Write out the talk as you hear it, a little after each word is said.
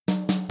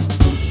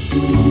Hello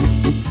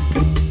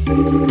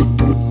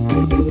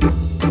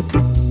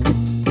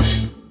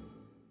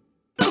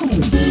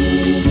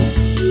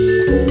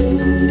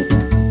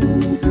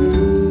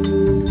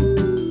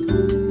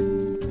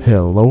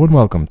and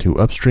welcome to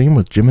Upstream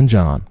with Jim and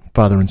John,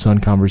 father and son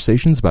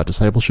conversations about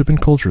discipleship and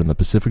culture in the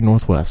Pacific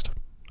Northwest.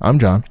 I'm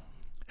John.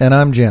 And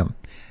I'm Jim.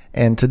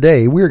 And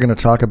today we're going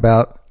to talk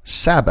about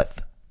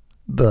Sabbath,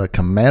 the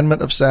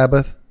commandment of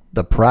Sabbath,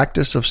 the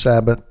practice of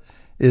Sabbath.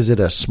 Is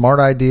it a smart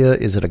idea?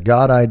 Is it a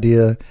God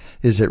idea?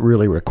 Is it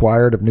really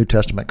required of New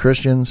Testament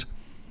Christians?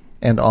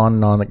 And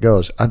on it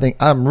goes. I think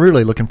I'm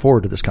really looking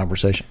forward to this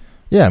conversation.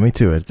 Yeah, me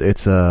too.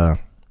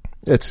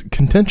 It's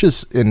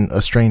contentious in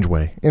a strange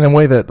way, in a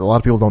way that a lot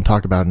of people don't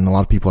talk about, and a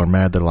lot of people are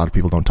mad that a lot of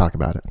people don't talk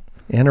about it.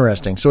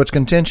 Interesting. So it's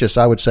contentious,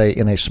 I would say,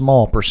 in a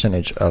small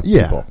percentage of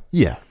people.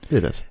 Yeah,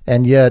 it is.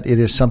 And yet it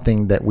is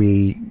something that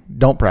we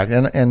don't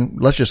practice.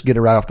 And let's just get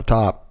it right off the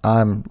top.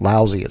 I'm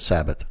lousy at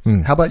Sabbath.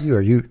 How about you?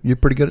 Are you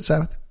pretty good at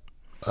Sabbath?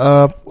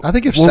 I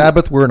think if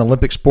Sabbath were an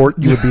Olympic sport,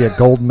 you would be a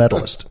gold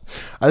medalist.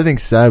 I think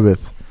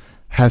Sabbath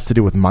has to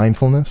do with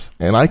mindfulness,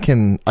 and I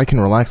can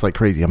relax like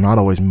crazy. I'm not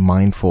always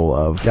mindful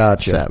of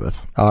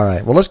Sabbath. All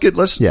right. Well,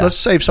 let's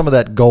save some of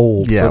that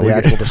gold for the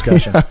actual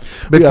discussion.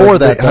 Before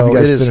that, have though, you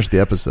guys finished the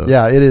episode?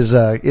 Yeah, it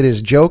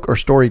is joke or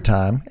story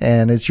time,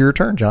 and it's your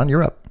turn, John.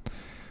 You're up.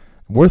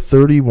 We're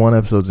 31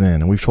 episodes in,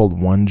 and we've told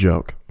one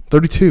joke.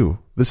 32.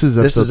 This is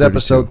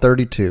episode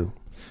 32.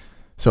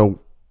 So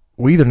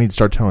we either need to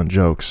start telling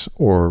jokes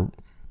or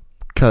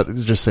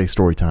just say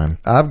story time.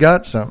 I've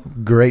got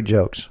some great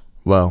jokes.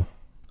 Well,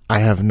 I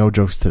have no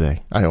jokes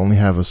today. I only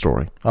have a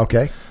story.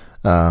 Okay.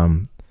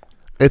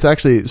 It's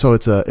actually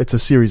it's a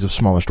series of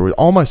smaller stories.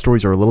 All my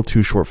stories are a little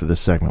too short for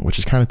this segment, which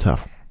is kind of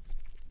tough.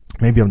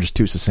 Maybe I'm just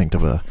too succinct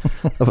of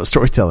a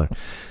storyteller.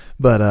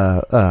 But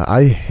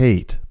I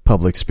hate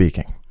public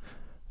speaking.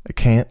 I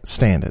can't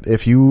stand it.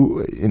 If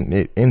you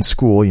in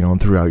school,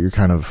 and throughout, you're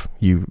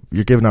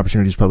given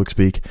opportunities to public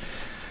speak.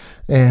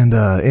 And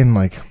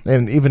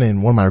even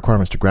in one of my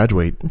requirements to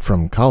graduate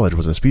from college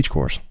was a speech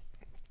course.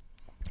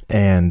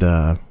 And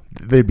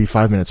they'd be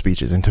 5-minute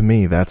speeches, and to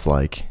me that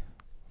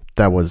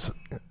was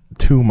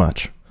too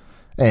much.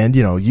 And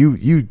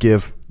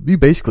you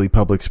basically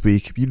public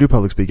speak. You do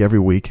public speak every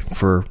week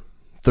for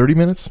 30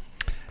 minutes.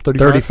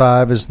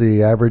 35 is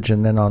the average,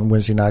 and then on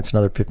Wednesday nights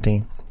another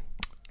 15.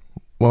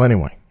 Well,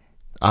 anyway,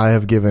 I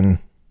have given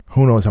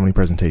who knows how many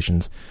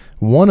presentations.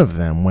 One of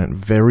them went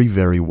very,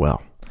 very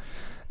well.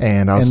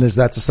 And is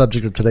that the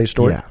subject of today's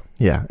story?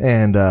 Yeah.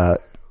 And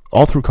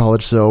all through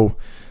college, so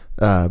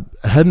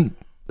hadn't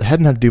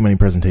had to do many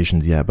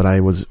presentations yet, but I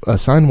was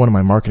assigned one of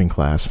my marketing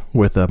class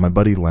with my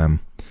buddy Lem,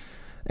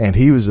 and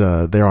he was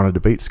there on a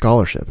debate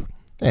scholarship,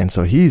 and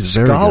so he's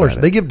very good at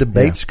it. They give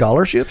debate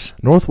scholarships?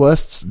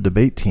 Northwest's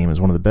debate team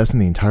is one of the best in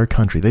the entire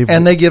country.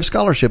 They give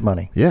scholarship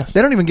money. Yes.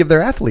 They don't even give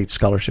their athletes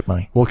scholarship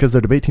money. Well, because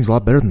their debate team's a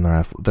lot better than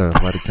their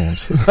athletic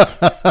teams.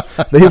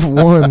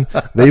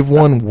 They've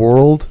won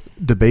world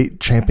debate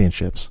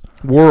championships.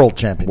 World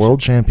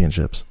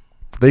championships.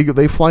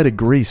 They fly to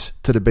Greece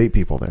to debate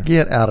people there.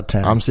 Get out of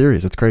town. I'm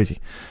serious. It's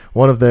crazy.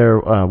 One of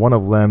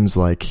Lem's,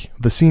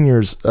 the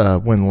seniors,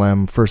 when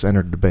Lem first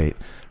entered debate,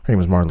 her name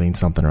was Marlene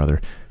something or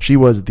other. She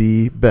was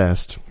the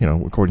best,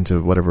 according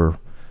to whatever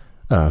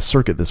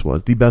circuit this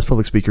was, the best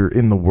public speaker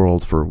in the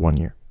world for 1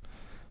 year.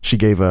 She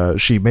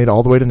made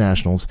all the way to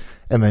nationals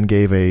and then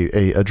gave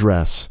a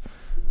address,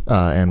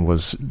 and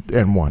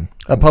won.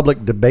 A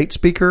public debate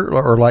speaker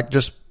or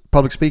just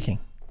public speaking?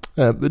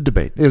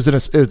 Debate. It was in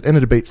a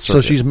debate circuit.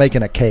 So she's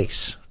making a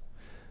case.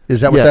 Is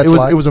that what that's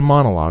like? It was a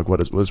monologue. What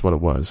it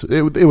was.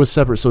 It was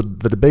separate. So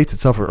the debates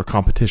itself are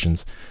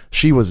competitions.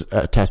 She was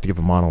tasked to give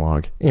a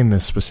monologue in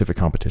this specific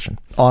competition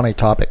on a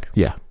topic.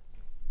 Yeah.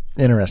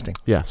 Interesting.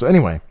 Yeah. So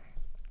anyway,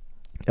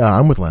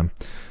 I'm with Lem,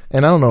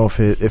 and I don't know if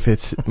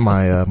it's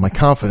my my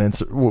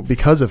confidence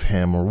because of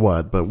him or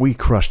what, but we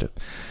crushed it.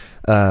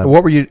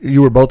 What were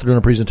you were both doing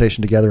a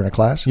presentation together in a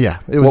class? Yeah.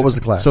 What was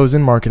the class? So it was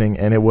in marketing,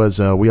 and it was,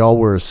 we all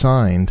were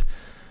assigned,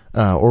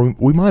 or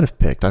we might have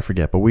picked, I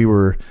forget, but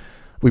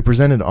we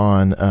presented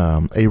on,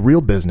 a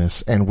real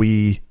business, and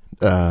we,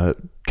 kind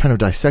of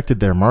dissected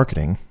their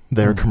marketing,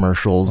 their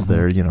commercials,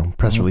 their,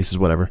 press releases,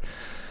 whatever,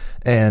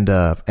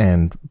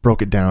 and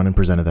broke it down and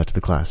presented that to the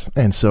class.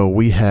 And so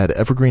we had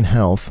Evergreen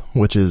Health,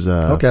 which is,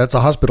 okay, that's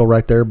a hospital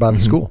right there by the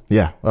school.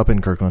 Yeah. Up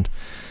in Kirkland.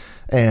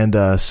 And,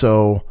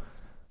 so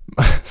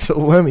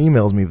Lem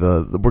emails me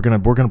we're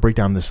gonna break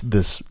down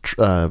this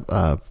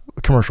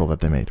commercial that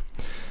they made,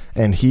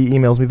 and he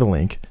emails me the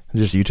link,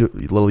 just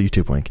little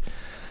YouTube link,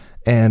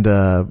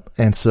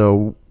 and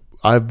so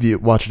I've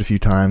watched it a few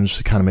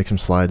times, kind of make some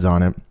slides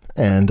on it,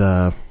 and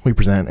we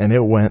present, and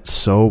it went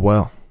so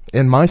well.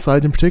 In my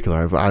slides in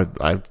particular,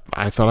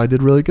 I thought I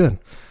did really good.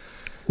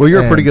 Well,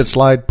 you're a pretty good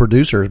slide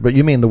producer, but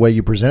you mean the way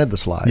you presented the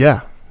slide?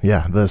 Yeah,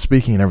 the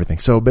speaking and everything.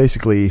 So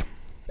basically,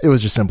 it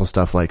was just simple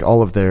stuff like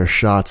all of their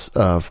shots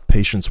of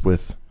patients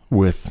with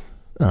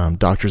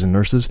doctors and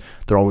nurses,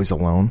 they're always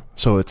alone.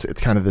 So it's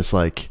kind of this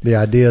like The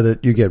idea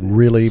that you get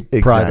really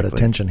private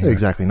attention here.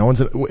 Exactly. No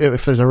one's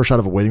if there's ever a shot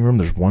of a waiting room,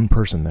 there's one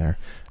person there,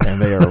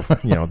 and they are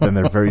then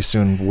they're very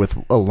soon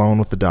alone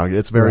with the dog.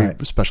 It's very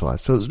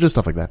specialized. So it's just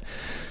stuff like that.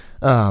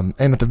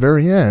 And at the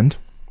very end,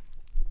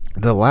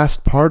 the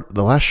last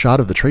shot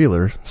of the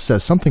trailer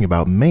says something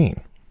about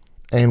Maine,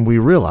 and we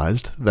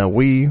realized that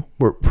we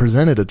were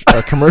presented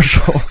a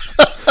commercial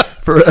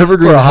for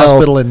Evergreen For a Health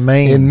hospital in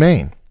Maine. In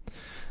Maine.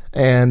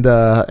 And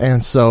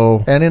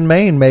so And in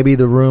Maine, maybe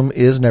the room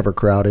is never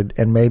crowded,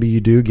 and maybe you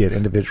do get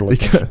individual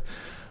attention.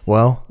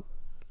 well,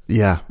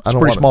 yeah, It's a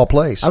pretty small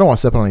place. I don't want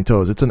to step on any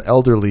toes. It's an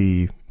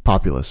elderly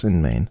populace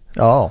in Maine.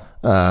 Oh.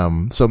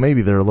 So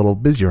maybe they're a little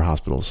busier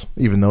hospitals,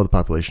 even though the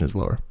population is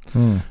lower.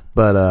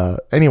 But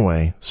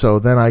anyway, so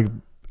then I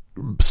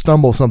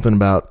stumble something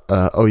about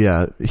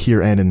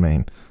here and in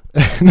Maine.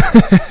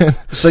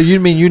 So you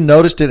mean you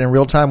noticed it in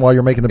real time while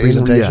you're making the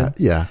presentation?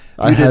 Yeah.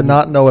 You did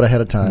not know it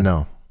ahead of time.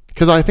 No.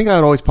 Because I think I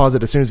would always pause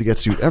it as soon as it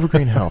gets to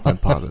Evergreen Health. I'd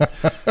pause it.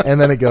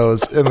 And then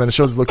it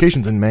shows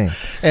locations in Maine.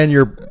 And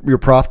your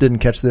prof didn't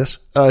catch this?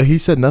 He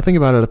said nothing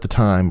about it at the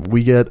time.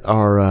 We get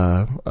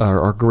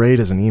our grade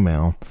as an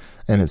email,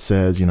 and it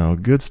says,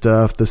 good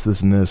stuff, this,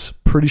 and this.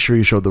 Pretty sure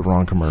you showed the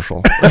wrong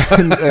commercial.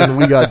 and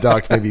we got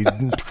docked maybe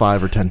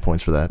 5 or 10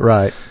 points for that.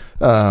 Right.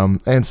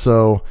 And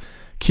so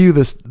cue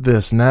this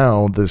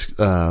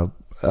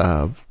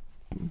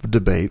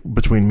debate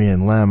between me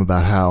and Lem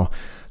about how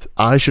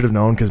I should have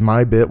known because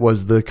my bit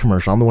was the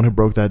commercial. I'm the one who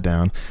broke that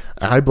down.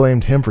 I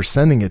blamed him for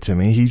sending it to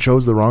me. He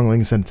chose the wrong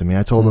link and sent it to me.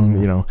 I told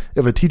him,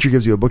 if a teacher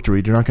gives you a book to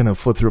read, you're not going to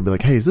flip through and be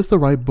like, hey, is this the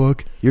right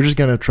book? You're just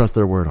going to trust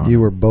their word on it. You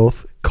were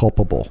both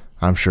culpable.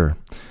 I'm sure.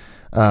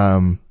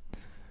 I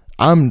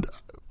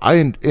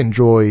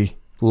enjoy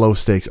low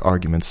stakes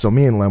arguments. So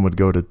me and Lem would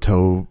go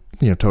toe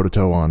to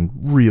toe on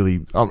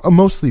really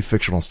mostly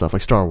fictional stuff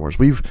like Star Wars.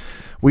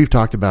 We've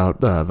talked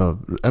about the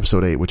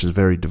episode 8, which is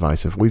very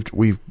divisive.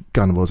 We've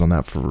gone to blows on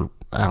that for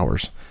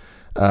hours,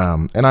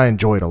 and I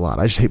enjoy it a lot.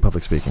 I just hate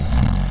public speaking.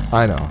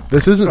 I know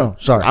this isn't. Oh,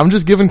 sorry. I'm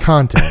just giving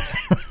context.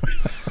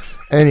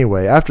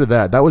 Anyway, after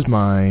that was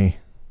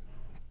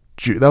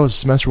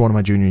semester 1 of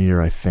my junior year,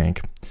 I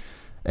think,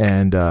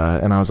 and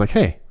I was like,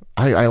 hey,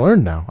 I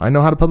learned now. I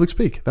know how to public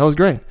speak. That was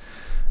great.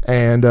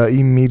 And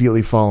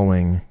immediately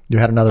following, You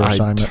had another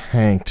assignment. I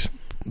tanked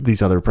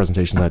these other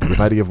presentations I had to give.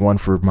 I had to give one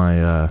for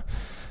my,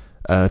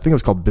 I think it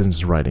was called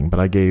business writing,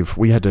 but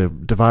we had to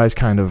devise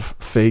kind of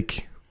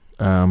fake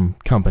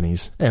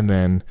companies and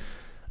then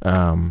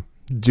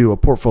do a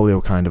portfolio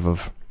kind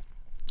of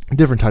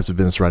different types of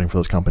business writing for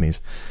those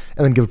companies,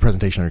 and then give a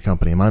presentation on your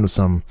company. Mine was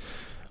some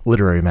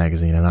literary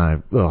magazine,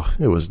 and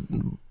it was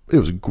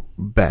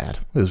bad.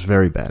 It was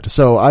very bad.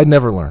 So I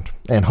never learned,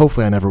 and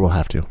hopefully I never will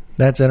have to.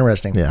 That's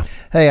interesting. Yeah.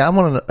 Hey, I'm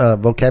on a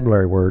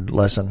vocabulary word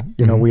lesson.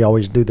 We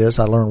always do this.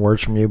 I learn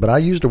words from you, but I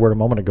used a word a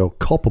moment ago,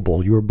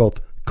 culpable. You were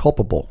both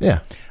culpable. Yeah.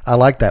 I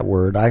like that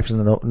word. I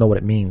actually don't know what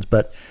it means,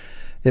 but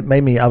it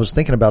made me, I was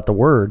thinking about the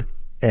word,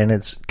 and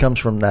it comes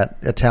from that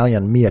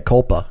Italian mea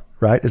culpa,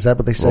 right? Is that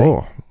what they say?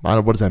 Oh,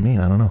 what does that mean?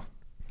 I don't know.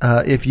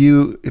 If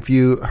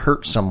you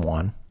hurt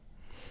someone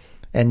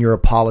and you're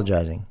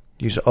apologizing,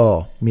 you say,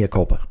 oh, mea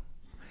culpa.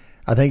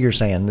 I think you're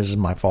saying this is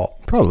my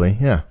fault. Probably,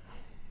 yeah.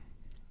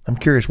 I'm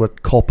curious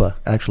what culpa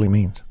actually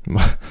means.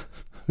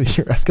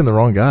 You're asking the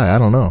wrong guy. I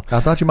don't know.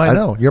 I thought you might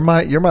know. You're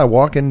my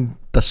walking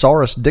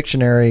thesaurus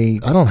dictionary.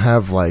 I don't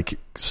have like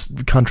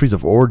countries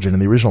of origin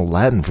in the original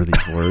Latin for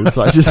these words.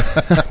 So I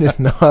just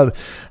know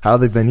how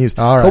they've been used.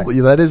 All right.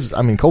 That is,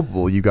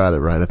 culpable. You got it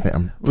right. I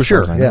think. For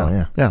sure.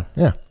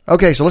 Yeah.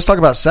 Okay, so let's talk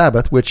about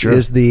Sabbath, which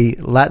is the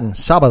Latin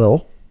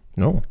sábado.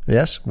 No.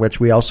 Yes,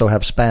 which we also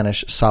have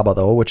Spanish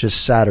sábado, which is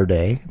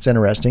Saturday. It's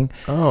interesting.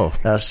 Oh.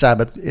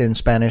 Sabbath in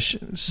Spanish,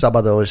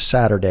 sábado is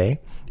Saturday.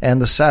 And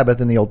the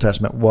Sabbath in the Old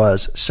Testament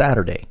was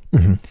Saturday.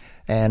 Mm-hmm.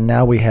 And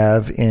now we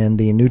have in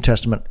the New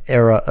Testament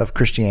era of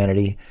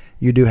Christianity,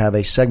 you do have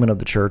a segment of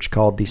the church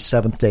called the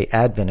Seventh-day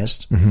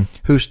Adventists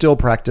who still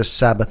practice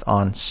Sabbath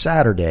on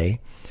Saturday.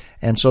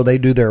 And so they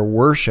do their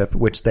worship,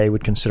 which they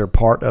would consider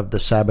part of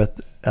the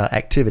Sabbath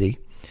activity.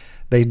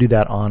 They do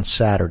that on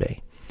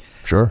Saturday.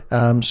 Sure.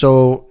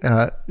 So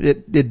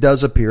it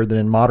does appear that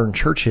in modern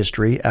church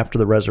history, after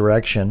the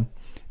resurrection,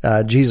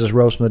 Jesus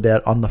rose from the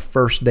dead on the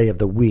first day of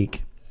the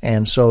week.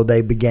 And so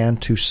they began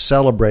to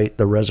celebrate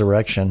the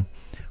resurrection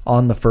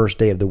on the first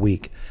day of the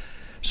week.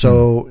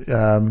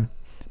 So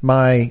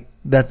my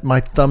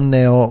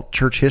thumbnail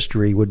church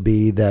history would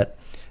be that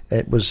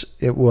it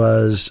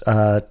was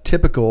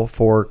typical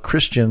for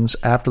Christians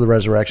after the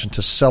resurrection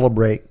to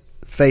celebrate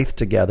faith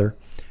together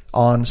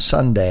on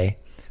Sunday,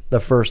 the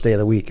first day of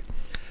the week.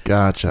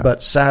 Gotcha.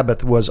 But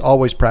Sabbath was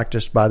always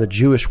practiced by the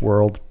Jewish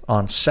world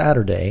on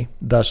Saturday,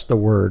 thus the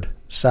word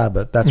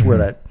Sabbath. That's where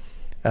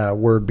that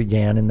word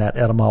began, in that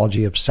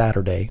etymology of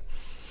Saturday.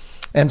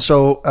 And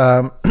so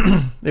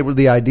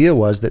the idea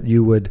was that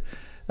you would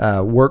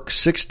work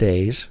 6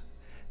 days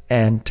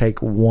and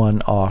take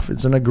one off.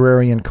 It's an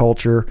agrarian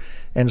culture,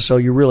 and so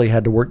you really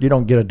had to work. You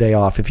don't get a day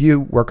off. If you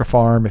work a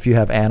farm, if you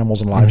have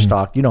animals and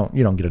livestock, you don't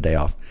get a day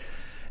off.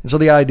 And so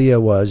the idea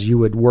was you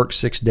would work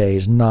 6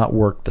 days, not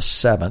work the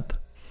seventh.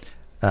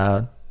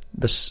 The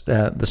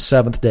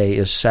seventh day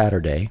is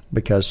Saturday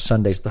because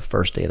Sunday's the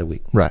first day of the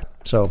week. Right.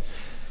 So,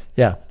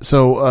 yeah.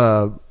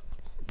 So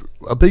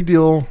a big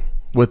deal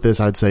with this,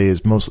 I'd say,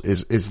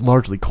 is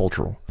largely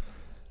cultural,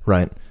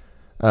 right?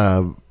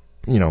 The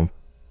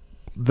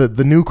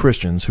new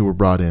Christians who were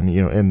brought in,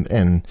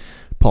 and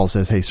Paul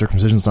says, hey,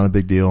 circumcision's not a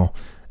big deal.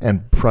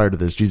 And prior to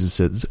this,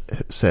 Jesus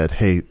said,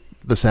 hey,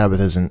 the Sabbath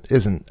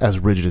isn't as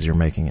rigid as you're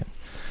making it.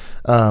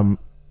 And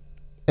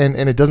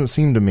it doesn't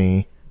seem to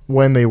me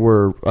when they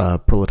were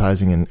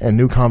proselytizing and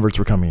new converts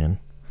were coming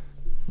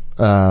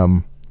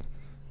in,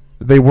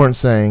 they weren't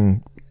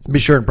saying be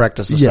sure and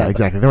practice the Sabbath. Sabbath.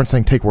 Exactly. They weren't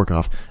saying take work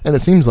off. And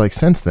it seems like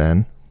since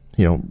then,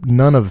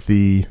 none of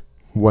the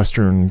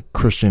Western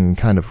Christian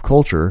kind of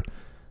culture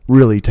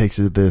really takes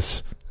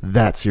this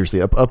that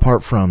seriously,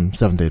 apart from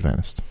Seventh-day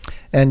Adventists.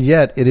 And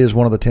yet, it is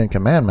one of the 10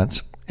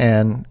 Commandments,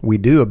 and we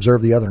do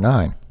observe the other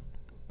 9.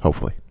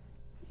 Hopefully.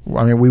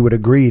 I mean, we would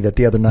agree that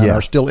the other 9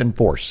 are still in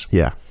force.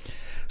 Yeah.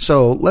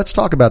 So let's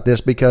talk about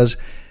this because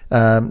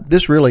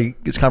this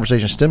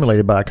conversation is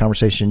stimulated by a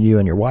conversation you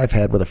and your wife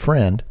had with a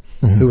friend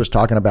who was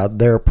talking about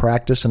their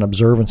practice and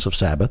observance of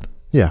Sabbath.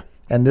 Yeah.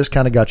 And this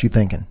kind of got you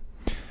thinking.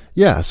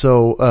 Yeah.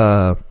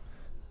 So,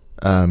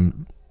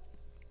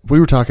 we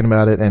were talking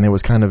about it, and it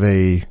was kind of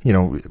a,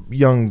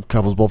 young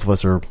couples. Both of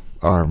us are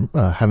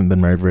haven't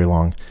been married very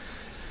long,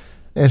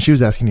 and she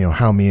was asking,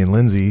 how me and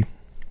Lindsay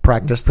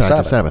practice the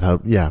Sabbath. How,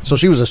 yeah. So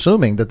she was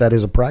assuming that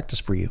is a practice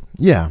for you.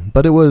 Yeah,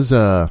 but it was.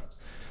 I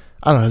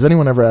don't know. Has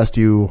anyone ever asked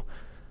you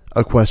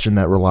a question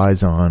that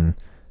relies on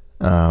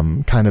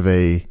kind of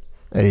a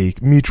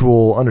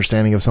mutual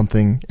understanding of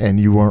something,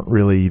 and you weren't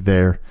really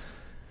there?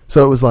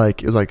 So it was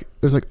like,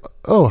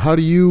 oh, how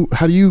do you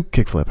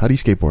kickflip? How do you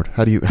skateboard?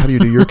 How do you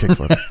do your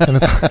kickflip? And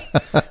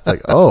it's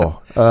like,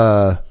 oh,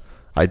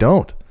 I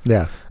don't.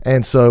 Yeah.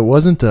 And so it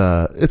wasn't.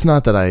 It's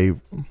not that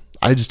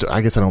I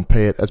guess I don't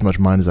pay it as much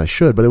mind as I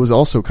should, but it was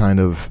also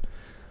kind of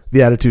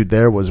the attitude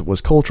there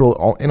was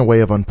cultural in a way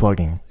of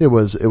unplugging. It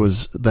was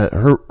that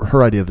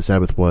her idea of the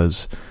Sabbath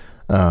was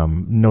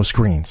no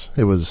screens.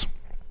 It was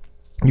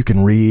you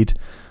can read,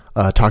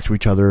 talk to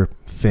each other,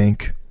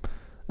 think.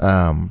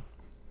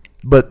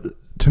 But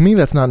to me,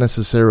 that's not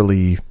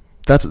necessarily.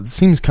 It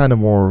seems kind of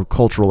more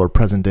cultural or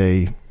present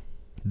day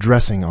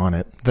dressing on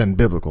it than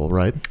biblical,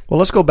 right? Well,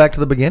 let's go back to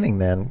the beginning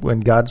then.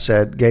 When God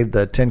gave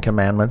the 10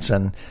 Commandments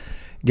and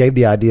gave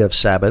the idea of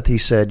Sabbath, He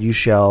said, "You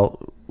shall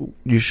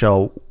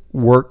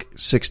work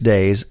 6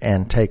 days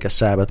and take a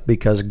Sabbath,"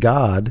 because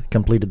God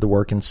completed the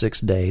work in 6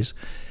 days,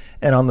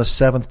 and on the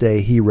seventh day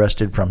He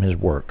rested from His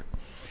work.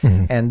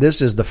 Mm-hmm. And this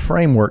is the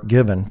framework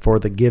given for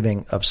the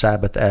giving of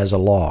Sabbath as a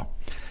law.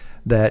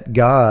 That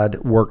God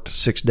worked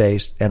 6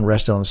 days and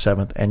rested on the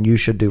seventh, and you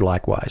should do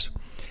likewise.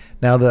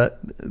 Now,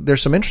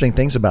 there's some interesting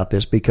things about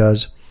this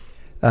because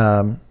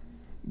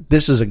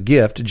this is a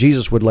gift.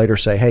 Jesus would later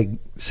say, hey,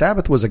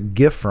 Sabbath was a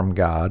gift from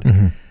God.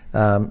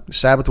 Mm-hmm.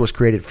 Sabbath was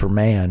created for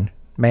man.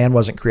 Man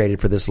wasn't created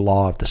for this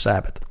law of the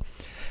Sabbath.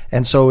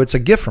 And so it's a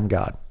gift from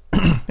God.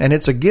 And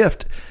it's a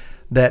gift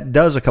that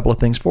does a couple of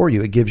things for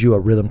you. It gives you a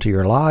rhythm to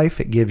your life.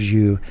 It gives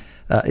you...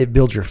 it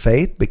builds your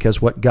faith,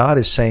 because what God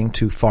is saying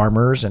to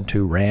farmers and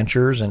to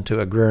ranchers and to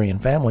agrarian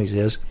families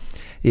is,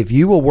 if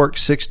you will work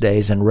 6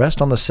 days and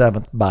rest on the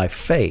seventh by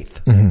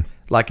faith,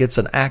 like it's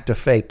an act of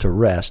faith to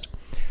rest,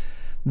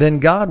 then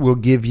God will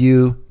give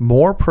you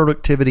more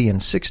productivity in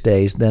 6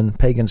 days than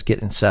pagans get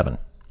in 7.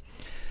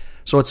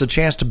 So it's a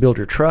chance to build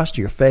your trust,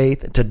 your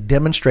faith, to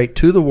demonstrate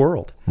to the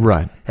world,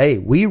 right? Hey,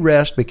 we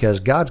rest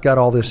because God's got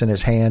all this in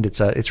His hand.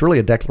 It's really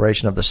a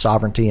declaration of the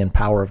sovereignty and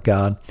power of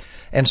God.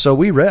 And so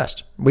we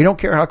rest. We don't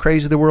care how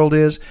crazy the world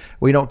is.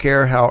 We don't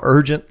care how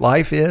urgent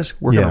life is.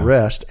 We're going to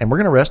rest, and we're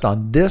going to rest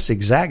on this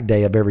exact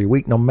day of every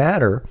week, no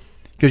matter,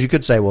 because you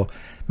could say, well,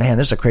 man,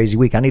 this is a crazy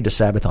week. I need to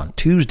Sabbath on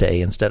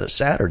Tuesday instead of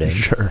Saturday.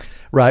 Sure.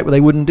 Right? Well,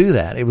 they wouldn't do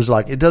that. It was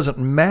like, it doesn't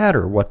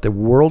matter what the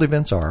world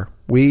events are.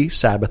 We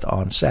Sabbath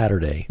on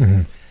Saturday.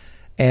 Mm-hmm.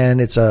 And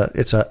it's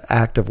a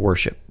act of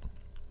worship.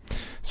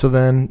 So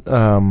then,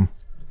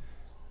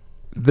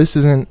 this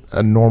isn't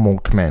a normal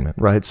commandment,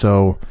 right?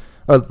 So,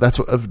 that's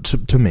what,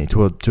 to me,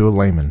 to a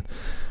layman,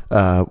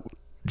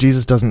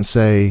 Jesus doesn't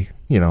say,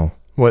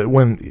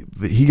 when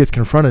he gets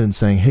confronted and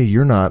saying, "Hey,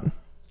 you're not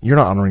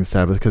honoring the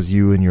Sabbath because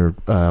you and your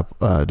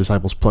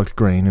disciples plucked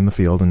grain in the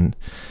field and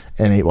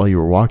ate while you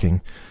were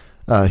walking."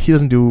 He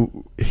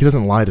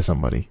doesn't lie to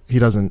somebody. He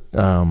doesn't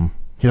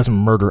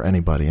murder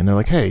anybody. And they're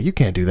like, "Hey, you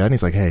can't do that." And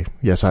he's like, "Hey,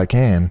 yes, I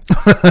can."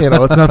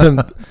 It's nothing.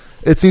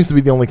 It seems to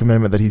be the only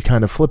commandment that he's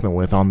kind of flippant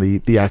with on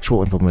the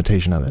actual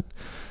implementation of it.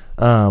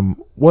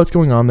 What's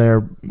going on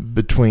there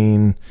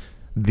between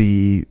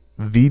the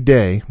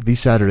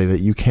Saturday that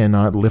you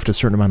cannot lift a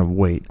certain amount of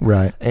weight,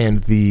 right,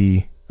 and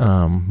the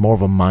more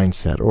of a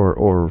mindset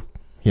or.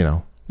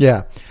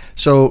 Yeah.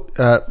 So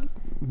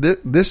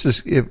this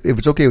is, if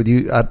it's okay with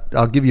you,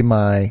 I'll give you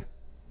my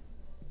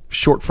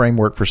short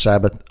framework for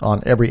Sabbath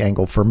on every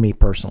angle for me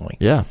personally.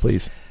 Yeah,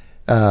 please.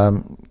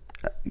 It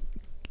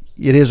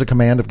is a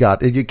command of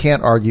God. You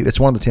can't argue. It's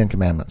one of the 10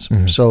 commandments.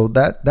 Mm-hmm. So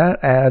that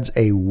adds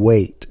a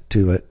weight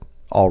to it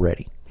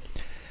already.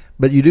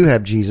 But you do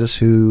have Jesus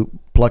who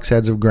plucks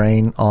heads of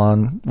grain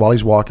while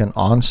he's walking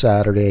on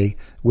Saturday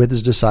with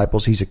his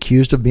disciples. He's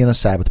accused of being a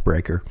Sabbath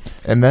breaker.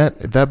 And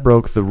that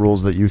broke the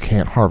rules that you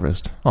can't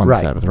harvest on the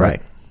Sabbath,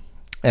 right?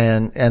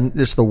 And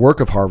it's the work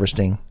of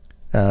harvesting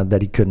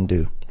that he couldn't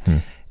do.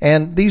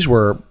 And these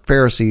were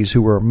Pharisees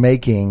who were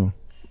making,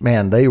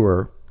 they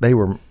were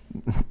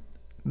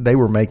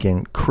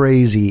making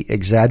crazy,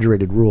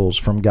 exaggerated rules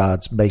from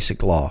God's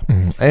basic law.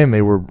 And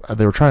they were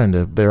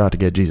out to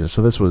get Jesus.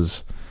 So this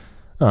was,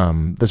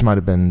 this might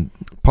have been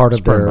part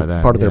of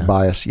their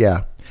bias.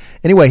 Yeah.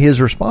 Anyway, his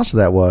response to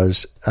that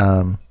was,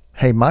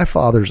 hey, my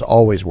Father's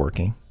always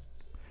working,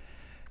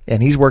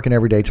 and he's working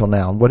every day till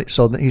now.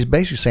 So he's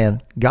basically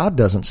saying God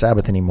doesn't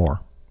Sabbath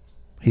anymore.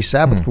 He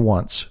Sabbathed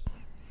once,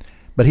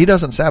 but he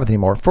doesn't Sabbath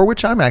anymore, for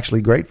which I'm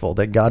actually grateful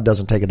that God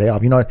doesn't take a day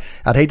off.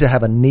 I'd hate to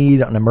have an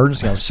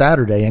emergency on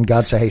Saturday, and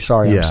God say, hey,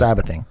 sorry, I'm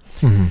Sabbathing.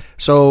 Mm-hmm.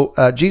 So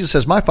Jesus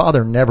says, my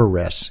Father never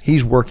rests.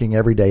 He's working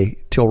every day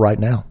till right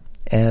now.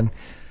 And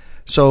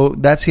so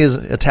that's his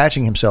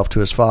attaching himself to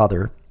his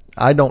Father.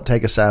 I don't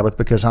take a Sabbath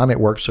because I'm at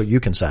work so you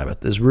can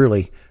Sabbath is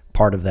really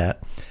part of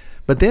that.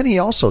 But then he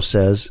also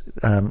says,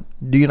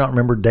 do you not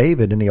remember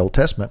David in the Old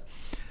Testament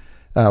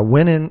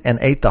went in and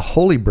ate the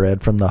holy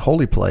bread from the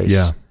holy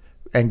place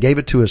and gave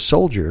it to his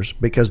soldiers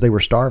because they were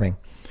starving.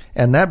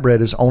 And that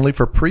bread is only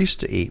for priests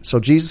to eat. So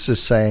Jesus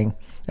is saying,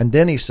 and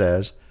then he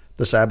says,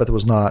 the Sabbath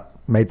was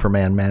not made for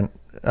man.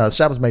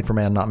 Sabbath was made for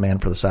man, not man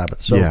for the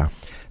Sabbath.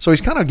 So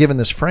he's kind of given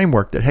this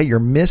framework that, hey, you're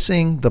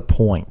missing the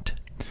point.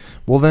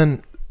 Well,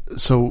 then,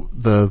 so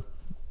the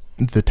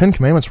 10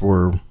 Commandments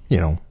were,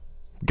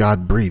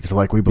 God breathed,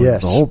 like we believe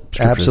the whole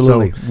Scripture.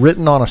 Absolutely. So,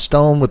 written on a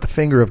stone with the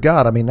finger of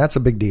God. I mean, that's a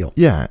big deal.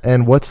 Yeah,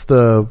 and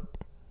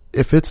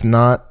if it's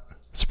not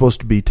supposed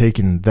to be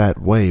taken that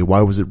way,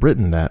 why was it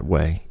written that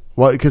way?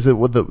 Well, because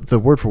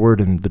the word for word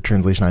in the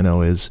translation I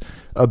know is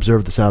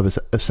observe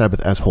the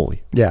Sabbath as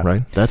holy. Yeah.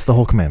 Right? That's the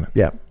whole commandment.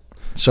 Yeah.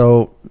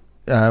 So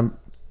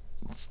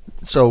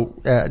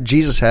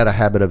Jesus had a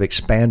habit of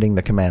expanding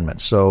the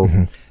commandments. So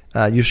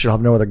you shall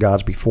have no other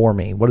gods before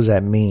me. What does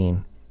that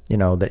mean?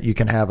 That you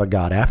can have a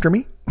God after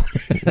me?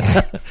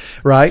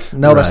 Right?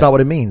 No, that's not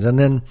what it means. And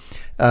then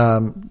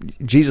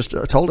Jesus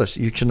told us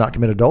you should not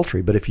commit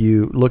adultery. But if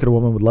you look at a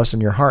woman with lust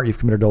in your heart, you've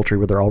committed adultery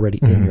with her already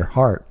in your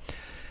heart.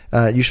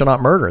 You shall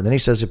not murder. And then he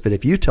says,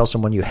 if you tell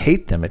someone you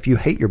hate them, if you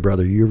hate your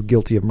brother, you're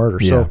guilty of murder.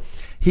 Yeah. So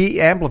he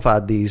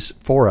amplified these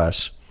for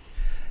us,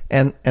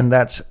 and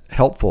that's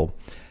helpful.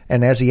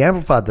 And as he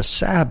amplified the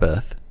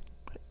Sabbath,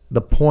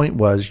 the point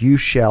was you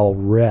shall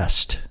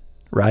rest,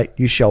 right?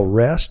 You shall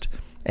rest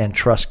and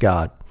trust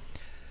God.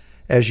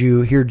 As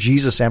you hear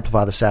Jesus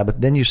amplify the Sabbath,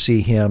 then you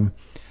see him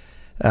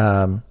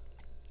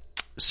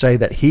say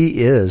that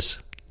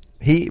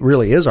he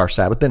really is our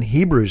Sabbath. Then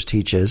Hebrews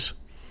teaches,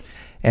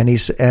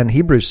 and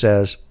Hebrews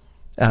says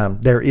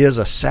there is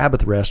a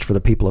Sabbath rest for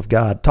the people of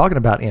God, talking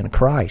about in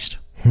Christ.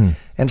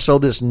 And so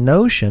this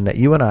notion that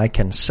you and I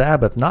can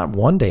Sabbath not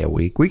one day a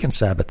week, we can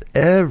Sabbath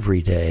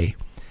every day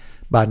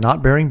by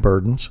not bearing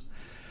burdens,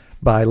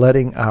 by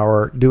doing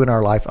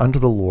our life unto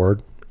the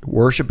Lord,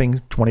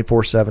 worshiping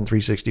 24/7,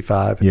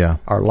 365. Yeah.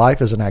 Our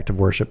life is an act of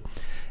worship.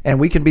 And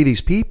we can be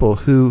these people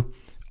who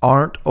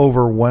aren't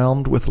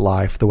overwhelmed with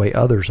life the way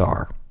others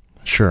are.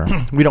 Sure.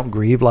 We don't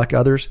grieve like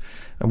others,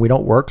 and we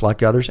don't work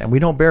like others, and we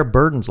don't bear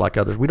burdens like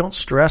others. We don't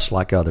stress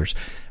like others.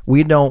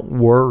 We don't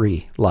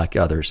worry like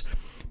others.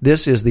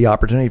 This is the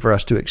opportunity for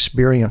us to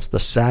experience the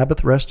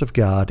Sabbath rest of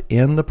God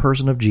in the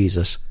person of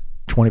Jesus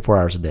 24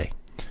 hours a day.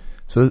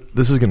 So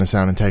this is going to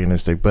sound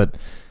antagonistic, but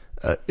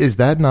is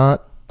that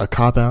not a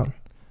cop-out?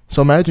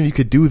 So imagine you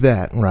could do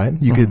that, right?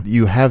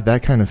 You have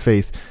that kind of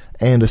faith,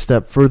 and a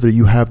step further,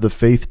 you have the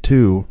faith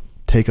to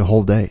take a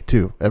whole day,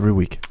 too, every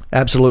week.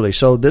 Absolutely.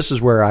 So this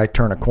is where I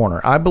turn a corner.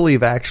 I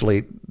believe,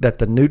 actually, that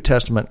the New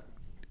Testament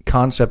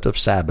concept of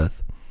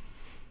Sabbath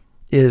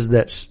is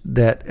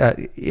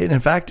that in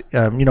fact,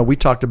 we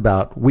talked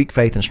about weak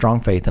faith and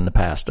strong faith in the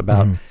past,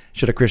 about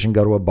should a Christian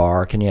go to a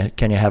bar? Can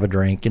you have a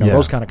drink?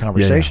 Those kind of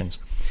conversations.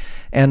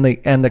 Yeah.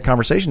 And the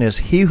conversation is,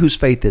 he whose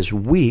faith is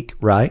weak,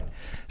 right,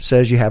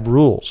 says you have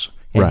rules.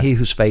 And he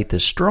whose faith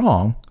is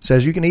strong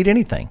says you can eat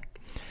anything.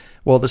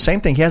 Well, the same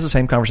thing, he has the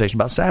same conversation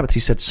about Sabbath. He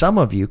said, some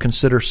of you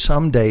consider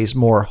some days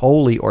more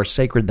holy or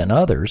sacred than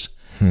others.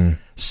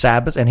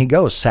 Sabbath, and he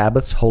goes,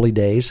 Sabbaths, holy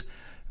days,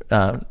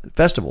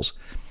 festivals.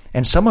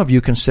 And some of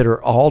you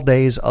consider all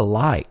days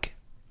alike.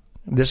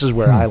 This is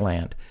where I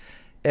land.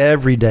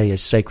 Every day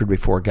is sacred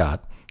before God.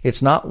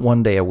 It's not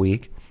one day a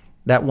week.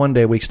 That one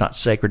day a week's not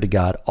sacred to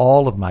God.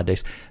 All of my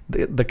days.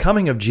 The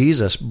coming of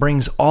Jesus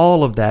brings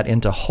all of that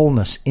into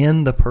wholeness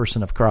in the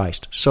person of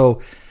Christ.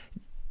 So,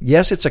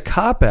 yes, it's a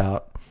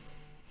cop-out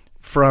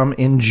from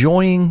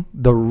enjoying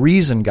the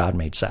reason God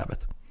made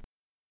Sabbath.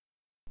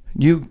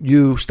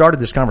 You started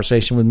this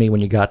conversation with me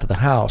when you got to the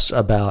house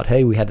about,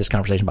 hey, we had this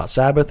conversation about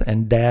Sabbath,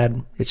 and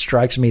Dad, it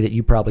strikes me that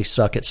you probably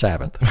suck at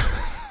Sabbath.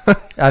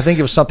 I think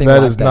it was something That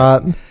like is that.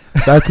 not.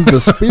 That's the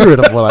spirit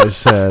of what I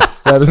said.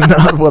 That is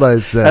not what I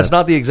said. That's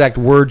not the exact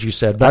words you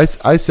said. But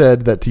I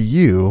said that to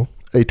you,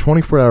 a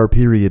 24-hour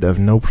period of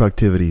no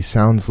productivity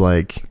sounds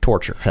like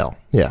torture. hell.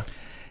 Yeah.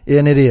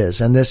 And it is.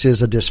 And this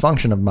is a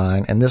dysfunction of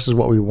mine. And this is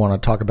what we want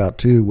to talk about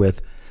too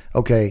with,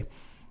 okay,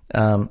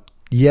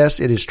 yes,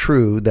 it is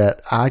true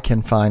that I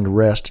can find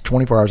rest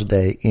 24 hours a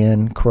day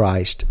in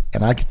Christ,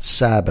 and I can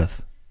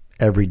Sabbath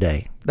every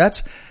day.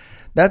 That's,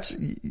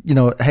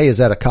 hey, is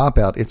that a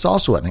cop-out? It's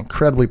also an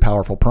incredibly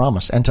powerful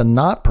promise. And to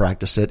not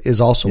practice it is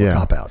also a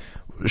cop-out.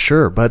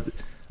 Sure, but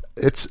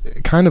it's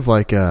kind of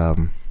like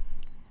God,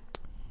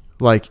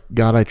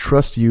 I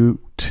trust you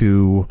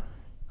to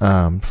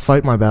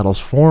fight my battles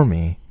for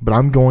me, but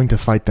I'm going to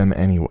fight them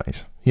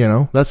anyways. You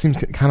know, that seems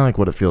kind of like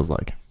what it feels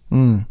like.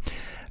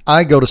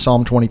 I go to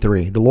Psalm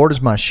 23. The Lord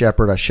is my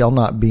shepherd; I shall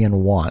not be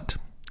in want.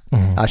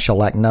 I shall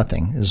lack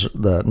nothing is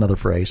another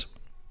phrase.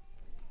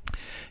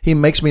 He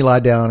makes me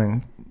lie down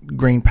in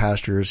green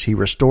pastures. He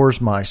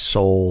restores my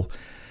soul.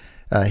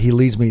 He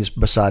leads me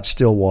beside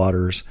still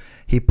waters.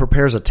 He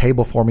prepares a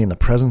table for me in the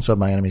presence of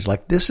my enemies.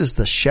 Like, this is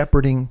the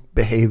shepherding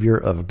behavior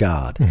of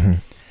God.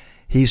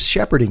 He's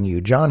shepherding you,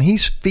 John.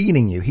 He's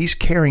feeding you. He's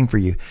caring for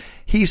you.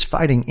 He's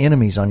fighting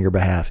enemies on your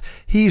behalf.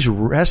 He's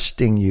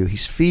resting you.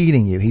 He's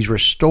feeding you. He's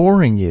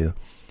restoring you.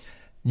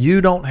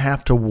 You don't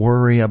have to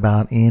worry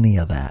about any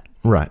of that.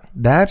 Right.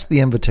 That's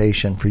the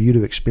invitation for you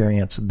to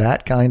experience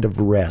that kind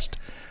of rest,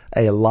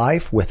 a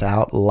life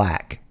without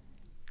lack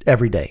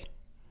every day.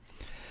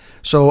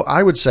 So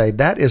I would say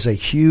that is a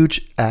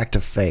huge act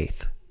of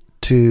faith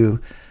to,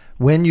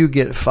 when you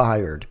get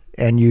fired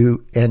and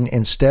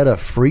instead of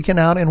freaking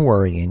out and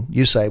worrying,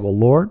 you say, well,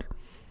 Lord,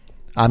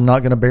 I'm not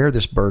going to bear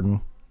this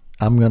burden.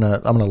 I'm going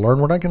to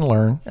learn what I can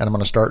learn, and I'm going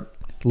to start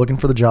looking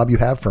for the job you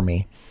have for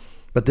me.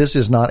 But this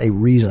is not a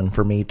reason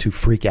for me to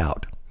freak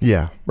out.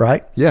 Yeah.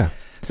 Right? Yeah.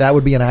 That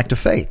would be an act of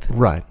faith.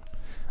 Right.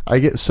 I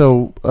get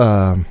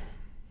that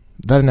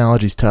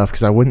analogy's tough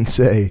because I wouldn't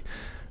say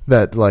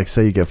that, like,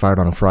 say you get fired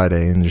on a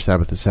Friday and your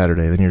Sabbath is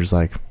Saturday, then you're just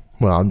like,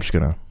 well, I'm just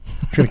gonna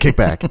kick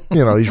back.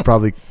 You should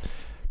probably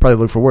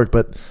look for work.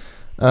 But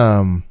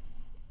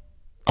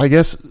I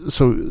guess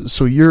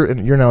so. Your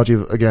analogy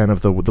again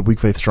of the weak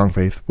faith, strong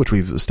faith, which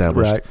we've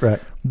established. Right.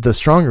 The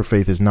stronger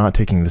faith is not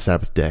taking the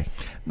Sabbath day.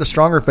 The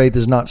stronger faith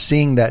is not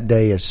seeing that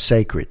day as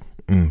sacred,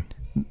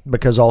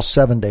 because all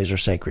 7 days are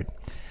sacred.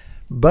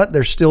 But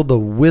there's still the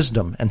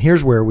wisdom, and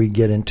here's where we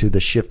get into the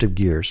shift of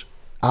gears.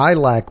 I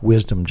lack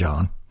wisdom,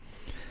 John,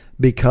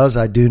 because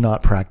I do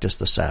not practice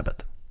the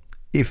Sabbath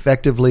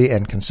effectively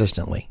and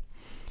consistently.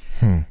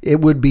 It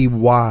would be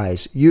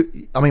wise.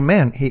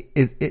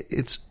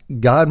 It's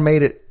God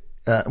made it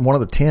one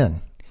of the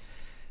 10.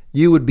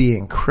 You would be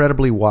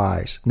incredibly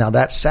wise. Now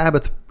that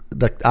Sabbath,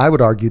 I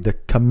would argue the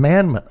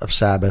commandment of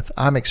Sabbath,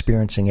 I'm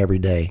experiencing every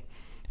day,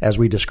 as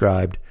we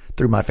described,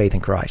 through my faith in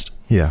Christ.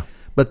 Yeah.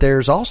 But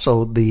there's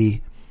also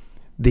the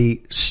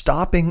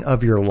stopping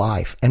of your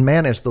life. And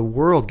man, as the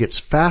world gets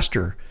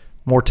faster,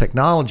 more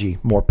technology,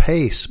 more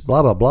pace,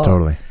 blah, blah, blah.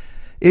 Totally.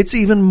 It's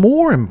even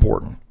more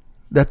important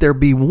that there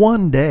be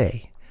one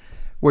day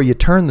where you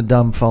turn the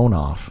dumb phone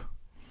off,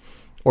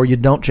 or you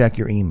don't check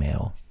your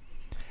email,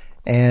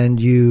 and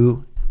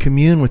you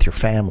commune with your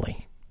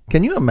family.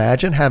 Can you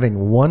imagine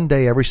having one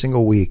day every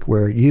single week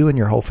where you and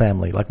your whole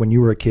family, like when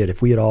you were a kid,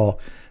 if we had all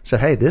said,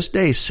 hey, this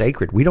day is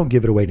sacred, we don't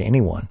give it away to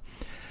anyone,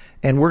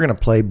 and we're going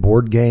to play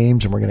board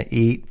games, and we're going to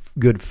eat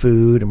good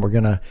food, and we're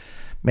going to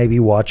maybe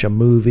watch a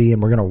movie,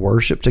 and we're going to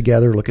worship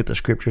together, look at the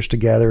scriptures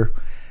together,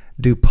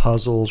 do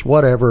puzzles,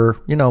 whatever,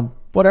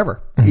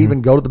 whatever.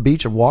 Even go to the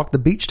beach and walk the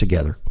beach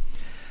together.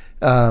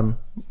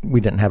 We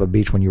didn't have a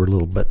beach when you were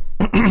little, but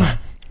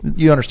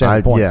you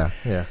understand the point.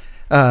 Yeah.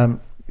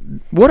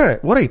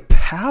 What a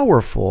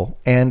powerful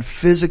and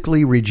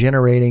physically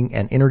regenerating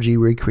and energy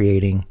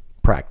recreating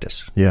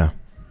practice. Yeah.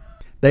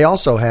 They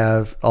also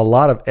have a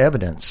lot of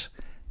evidence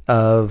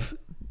of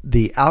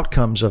the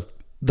outcomes of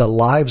the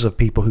lives of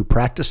people who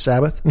practice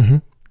Sabbath,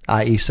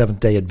 i.e.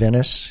 Seventh-day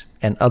Adventists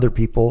and other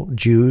people,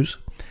 Jews,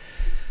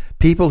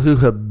 people who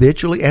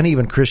habitually, and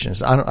even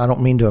Christians. I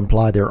don't mean to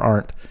imply there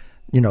aren't,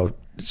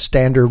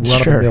 standard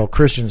run-of-the-mill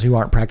Christians who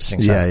aren't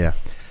practicing Sabbath.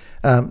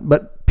 Yeah.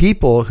 But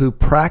people who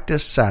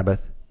practice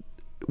Sabbath,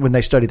 when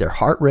they study their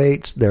heart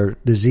rates, their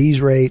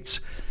disease rates,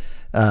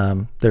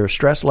 their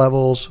stress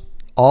levels,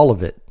 all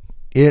of it,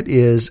 it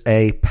is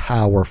a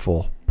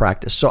powerful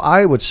practice. So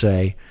I would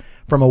say,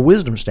 from a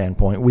wisdom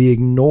standpoint, we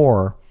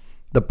ignore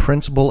the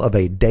principle of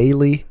a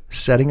daily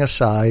setting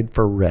aside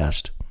for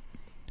rest.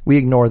 We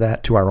ignore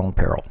that to our own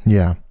peril.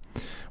 Yeah.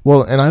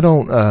 Well, and I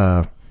don't,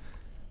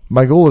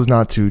 my goal is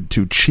not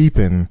to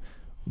cheapen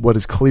what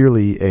is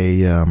clearly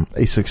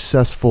a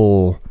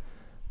successful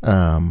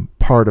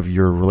part of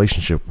your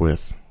relationship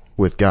with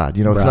God.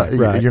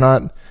 You're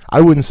not,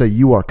 I wouldn't say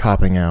you are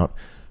copping out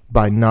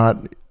by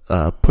not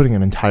putting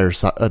an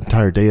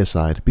entire day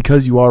aside,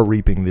 because you are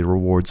reaping the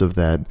rewards of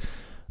that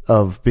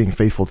of being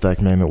faithful to that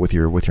commandment with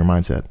your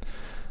mindset.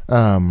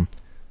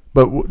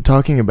 But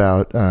talking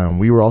about,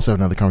 we were also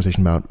having another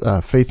conversation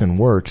about faith and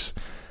works,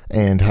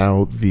 and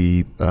how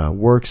the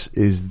works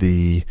is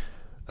the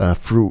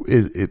fruit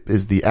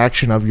is the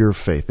action of your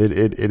faith.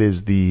 It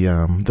is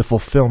the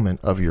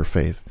fulfillment of your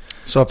faith.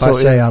 So if I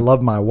say I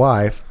love my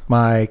wife,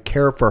 my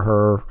care for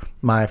her,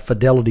 my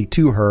fidelity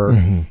to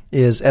her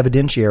is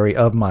evidentiary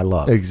of my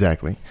love.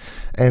 Exactly.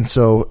 And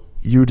so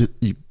you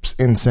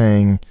in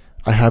saying,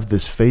 I have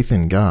this faith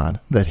in God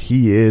that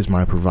He is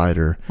my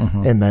provider,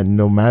 and that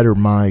no matter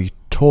my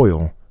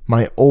toil,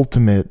 my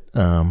ultimate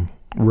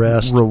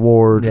rest,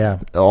 reward,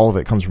 all of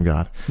it comes from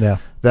God. Yeah.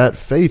 That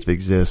faith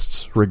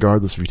exists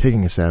regardless of you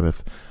taking a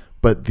Sabbath,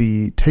 but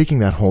the taking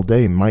that whole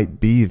day might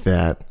be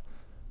that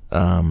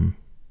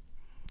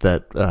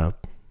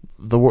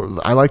the word,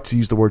 I like to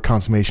use the word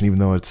consummation, even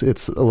though it's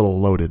a little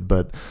loaded,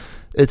 but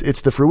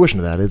it's the fruition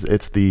of that.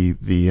 It's the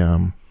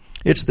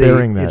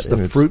bearing that. It's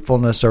the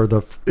fruitfulness, or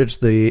it's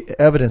the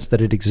evidence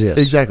that it exists.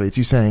 Exactly. It's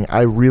you saying,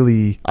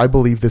 I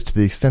believe this to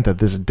the extent that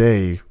this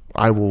day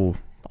I will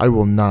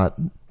not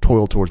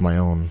toil towards my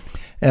own.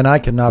 And I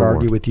cannot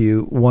argue with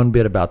you one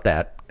bit about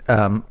that.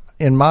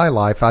 In my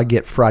life, I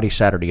get Friday,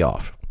 Saturday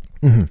off,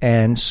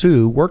 and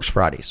Sue works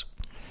Fridays.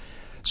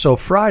 So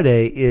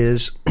Friday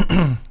is,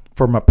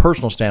 from a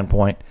personal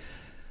standpoint,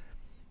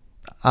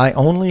 I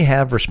only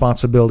have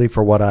responsibility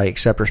for what I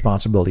accept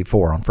responsibility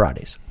for on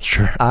Fridays.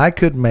 Sure. I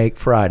could make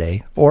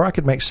Friday, or I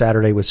could make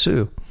Saturday with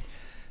Sue,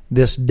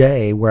 this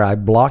day where I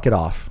block it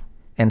off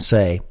and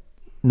say,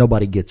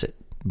 nobody gets it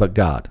but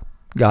God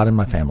and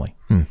my family.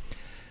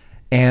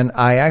 And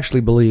I actually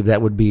believe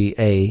that would be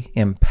a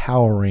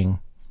empowering,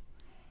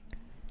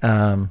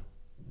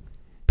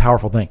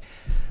 powerful thing.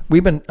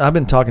 I've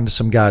been talking to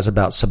some guys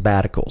about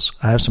sabbaticals.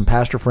 I have some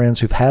pastor friends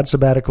who've had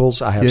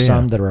sabbaticals. I have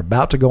some that are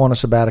about to go on a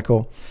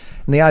sabbatical.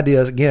 And the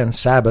idea is, again,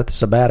 Sabbath,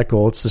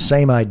 sabbatical, it's the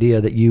same idea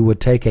that you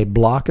would take a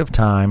block of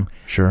time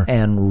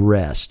and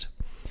rest.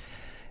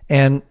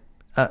 And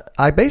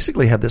I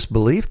basically have this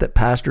belief that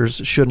pastors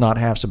should not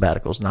have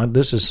sabbaticals. Now,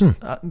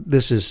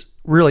 this is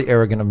really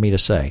arrogant of me to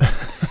say.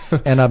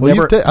 And I've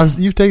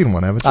you've taken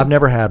one, haven't you? I've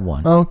never had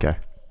one. Oh, okay.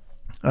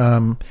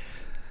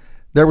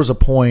 There was a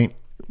point,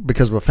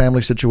 because of a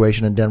family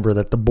situation in Denver,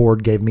 that the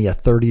board gave me a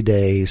 30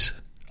 days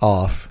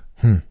off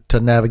to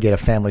navigate a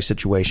family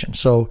situation.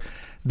 So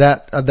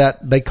that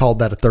they called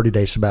that a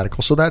 30-day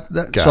sabbatical. So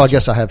Gotcha. So I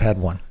guess I have had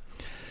one.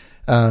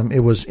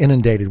 It was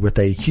inundated with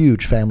a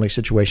huge family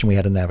situation we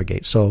had to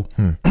navigate. So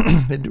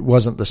it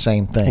wasn't the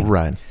same thing.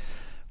 Right.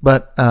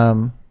 But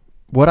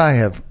what I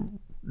have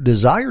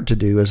desired to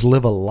do is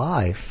live a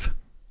life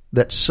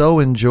that so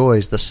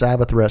enjoys the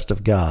Sabbath rest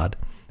of God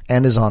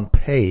and is on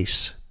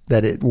pace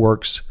that it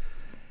works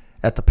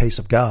at the pace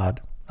of God.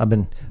 I've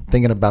been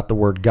thinking about the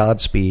word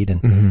Godspeed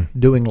and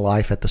doing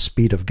life at the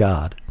speed of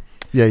God.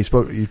 Yeah, you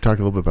talked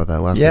a little bit about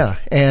that last week. Yeah,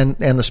 and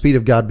the speed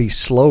of God be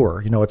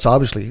slower. It's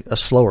obviously a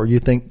slower. You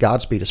think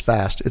Godspeed is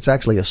fast. It's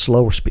actually a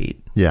slower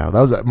speed. Yeah,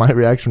 that was my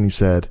reaction when he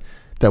said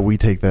that we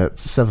take that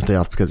seventh day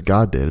off because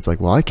God did. It's like,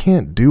 well, I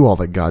can't do all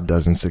that God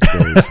does in 6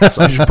 days,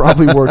 so I should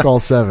probably work all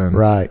 7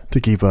 to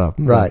keep up.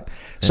 Right. Yeah.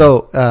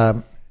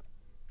 So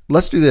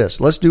let's do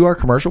this. Let's do our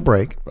commercial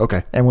break.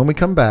 Okay. And when we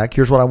come back,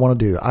 here's what I want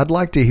to do. I'd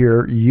like to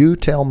hear you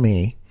tell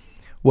me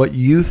what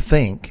you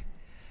think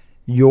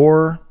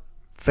your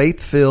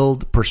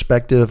faith-filled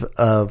perspective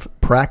of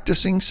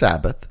practicing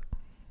Sabbath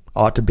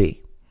ought to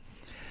be.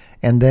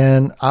 And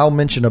then I'll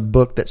mention a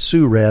book that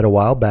Sue read a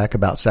while back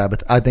about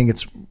Sabbath. I think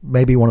it's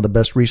maybe one of the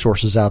best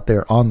resources out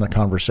there on the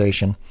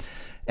conversation.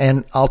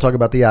 And I'll talk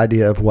about the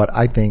idea of what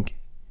I think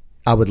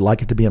I would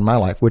like it to be in my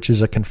life, which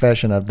is a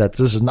confession of that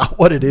this is not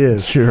what it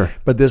is. Sure.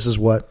 But this is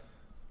what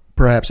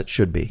perhaps it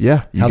should be.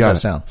 Yeah. How's that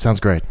sound? Sounds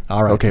great.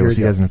 All right. Okay, we'll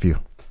see you guys in a few.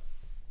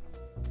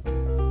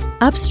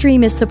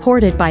 Upstream is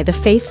supported by the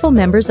faithful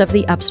members of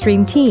the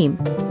Upstream team,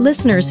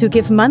 listeners who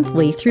give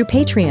monthly through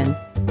Patreon.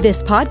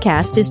 This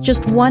podcast is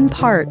just one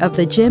part of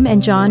the Jim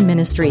and John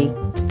ministry.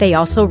 They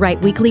also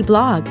write weekly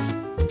blogs,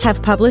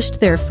 have published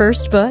their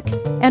first book,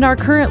 and are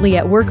currently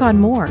at work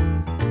on more.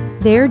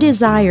 Their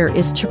desire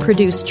is to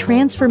produce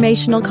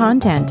transformational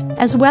content,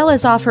 as well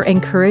as offer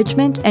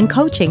encouragement and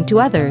coaching to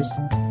others.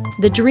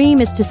 The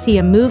dream is to see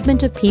a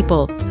movement of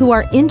people who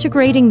are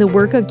integrating the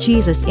work of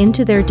Jesus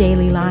into their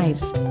daily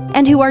lives,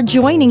 and who are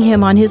joining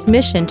him on his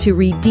mission to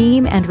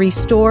redeem and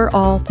restore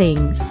all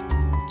things.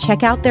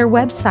 Check out their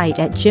website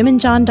at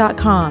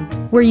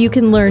jimandjohn.com, where you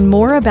can learn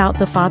more about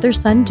the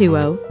father-son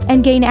duo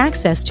and gain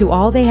access to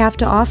all they have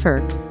to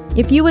offer.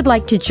 If you would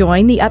like to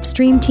join the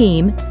Upstream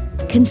team,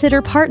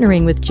 consider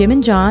partnering with Jim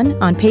and John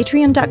on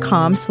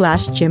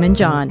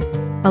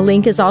patreon.com/jimandjohn. A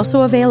link is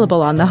also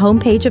available on the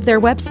homepage of their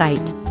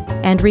website.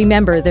 And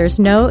remember, there's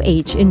no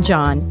H in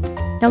John.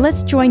 Now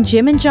let's join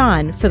Jim and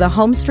John for the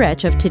home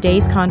stretch of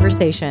today's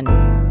conversation.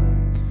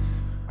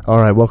 All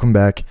right, welcome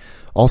back.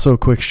 Also, a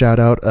quick shout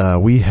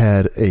out. We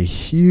had a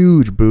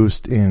huge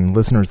boost in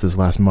listeners this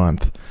last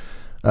month.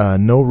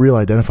 No real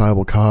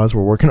identifiable cause.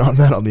 We're working on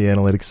that on the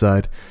analytics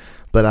side.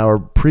 But our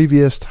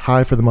previous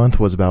high for the month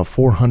was about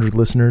 400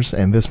 listeners,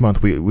 and this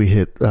month we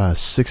hit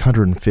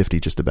 650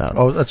 just about.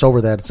 Oh, that's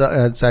over that.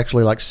 It's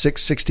actually like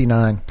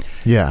 669.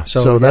 Yeah.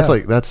 So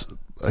that's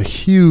a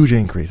huge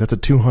increase. That's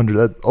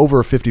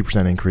over a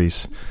 50%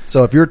 increase.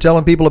 So if you're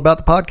telling people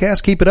about the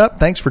podcast, keep it up.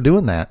 Thanks for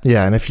doing that.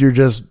 Yeah, and if you're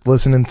just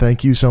listening,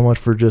 thank you so much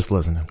for just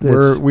listening.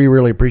 We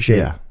really appreciate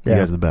it. You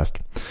guys are the best.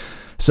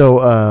 So,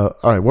 all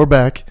right, we're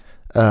back.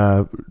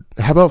 How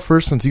about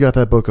first, since you got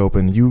that book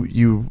open,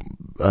 you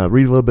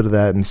read a little bit of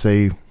that and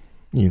say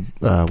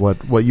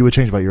what you would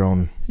change about your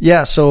own.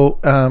 Yeah, so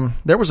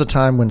there was a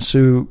time when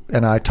Sue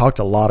and I talked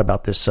a lot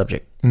about this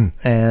subject.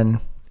 And,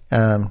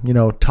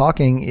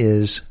 talking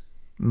is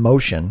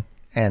motion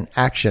and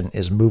action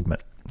is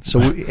movement. So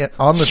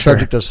on the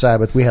subject of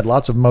Sabbath, we had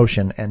lots of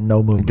motion and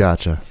no movement.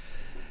 Gotcha.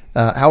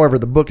 However,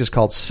 the book is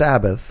called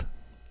Sabbath,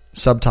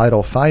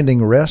 subtitle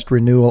Finding Rest,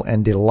 Renewal,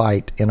 and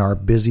Delight in Our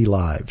Busy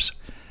Lives.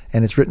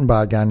 And it's written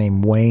by a guy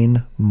named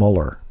Wayne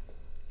Muller,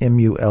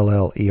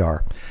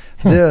 Muller.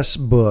 This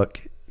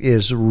book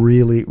is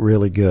really,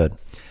 really good.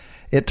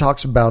 It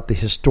talks about the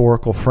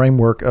historical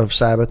framework of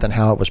Sabbath and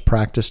how it was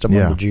practiced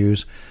among the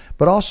Jews,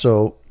 but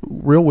also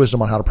real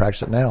wisdom on how to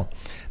practice it now.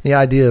 The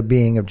idea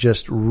being of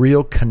just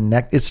real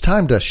connect. It's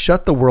time to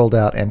shut the world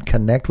out and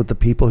connect with the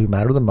people who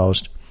matter the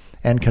most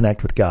and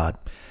connect with God.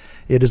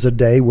 It is a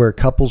day where married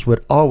couples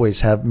would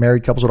always have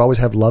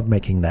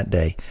lovemaking that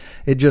day.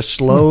 It just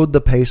slowed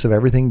the pace of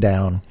everything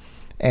down,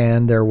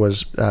 and there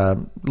was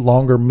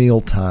longer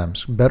meal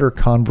times, better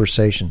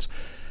conversations.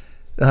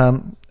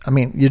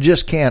 You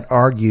just can't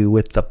argue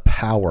with the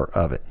power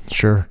of it.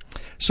 Sure.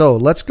 So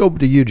let's go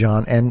to you,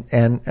 John,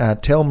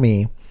 and tell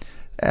me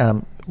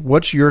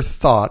what's your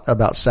thought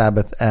about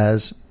Sabbath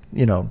as,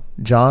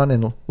 John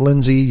and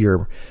Lindsay,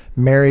 you're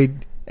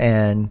married,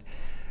 and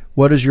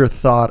what is your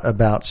thought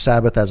about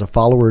Sabbath as a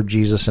follower of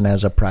Jesus and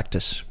as a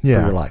practice for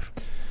your life?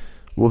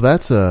 Well,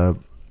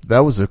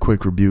 that was a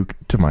quick rebuke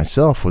to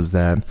myself, was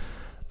that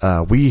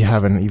we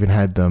haven't even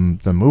had the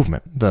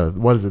movement. The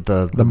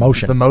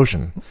motion. The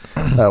motion.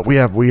 We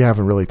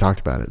haven't really talked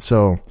about it.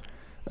 So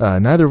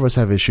neither of us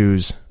have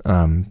issues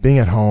being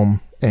at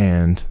home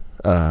and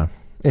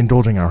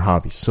indulging our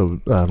hobbies. So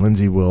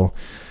Lindsay will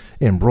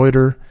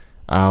embroider.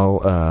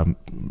 I'll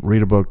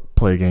read a book,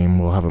 play a game.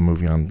 We'll have a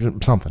movie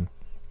on, something.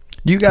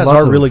 You guys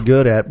are really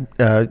good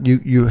at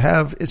you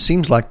have. It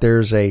seems like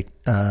there's a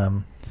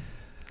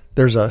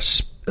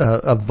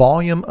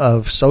volume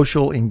of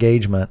social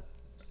engagement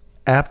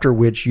after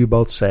which you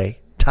both say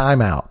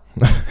time out.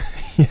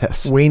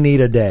 Yes, we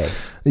need a day.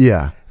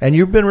 Yeah, and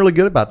you've been really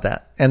good about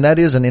that, and that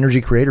is an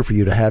energy creator for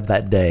you to have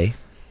that day.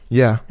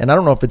 Yeah, and I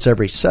don't know if it's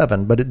every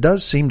 7, but it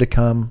does seem to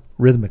come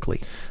rhythmically.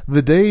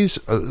 The days,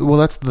 well,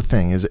 that's the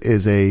thing,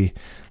 is a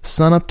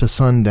sun up to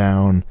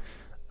sundown.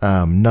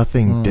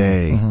 Nothing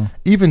day,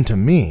 even to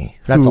me.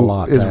 That's a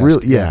lot. Is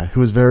really,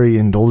 who is very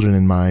indulgent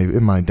in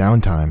my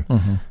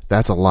downtime.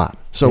 That's a lot.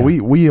 So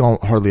we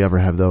hardly ever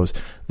have those.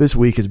 This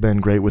week has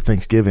been great with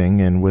Thanksgiving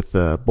and with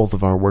both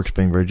of our works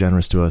being very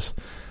generous to us,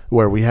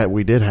 where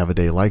we did have a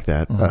day like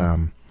that.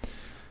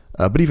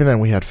 But even then,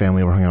 we had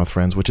family or hung out with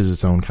friends, which is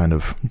its own kind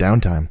of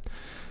downtime.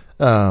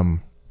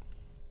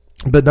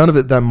 But none of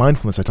it, that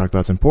mindfulness I talked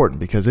about, is important,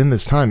 because in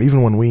this time,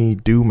 even when we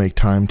do make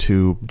time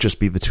to just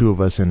be the two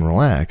of us and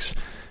relax,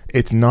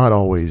 it's not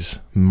always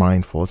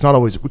mindful. It's not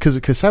always, because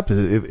Sabbath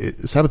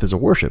is a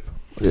worship.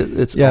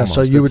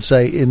 So you would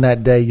say in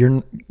that day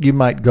you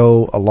might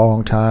go a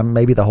long time,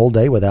 maybe the whole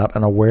day, without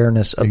an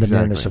awareness of the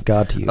nearness of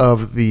God to you,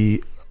 of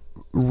the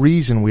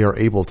reason we are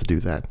able to do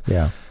that.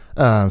 Yeah.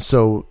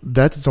 So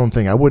that's its own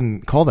thing. I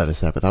wouldn't call that a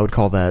Sabbath. I would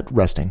call that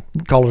resting.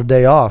 Call it a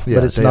day off,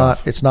 but it's not.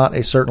 Off. It's not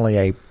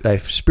certainly a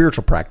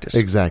spiritual practice.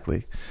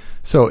 Exactly.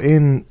 So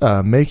in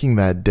making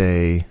that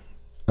day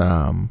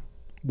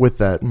with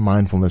that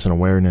mindfulness and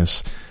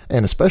awareness,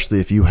 and especially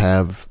if you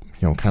have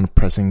kind of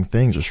pressing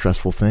things or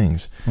stressful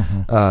things,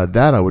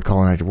 that I would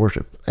call an act of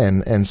worship.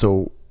 And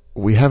so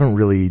we haven't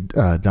really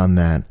done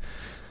that.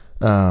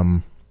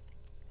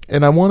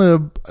 And I want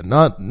to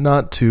not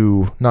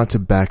to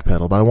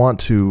backpedal, but I want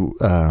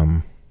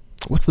to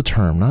what's the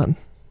term? Not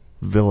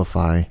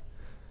vilify.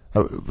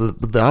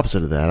 The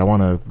opposite of that. I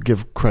want to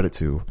give credit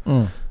to.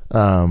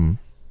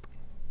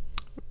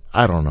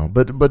 I don't know,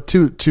 but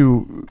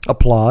to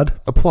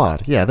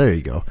applaud. Yeah, there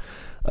you go.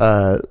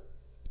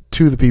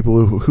 To the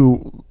people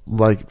who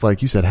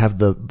like you said, have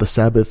the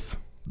Sabbath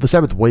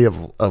way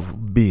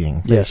of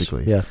being,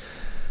 basically. Yes,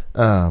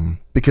 yeah.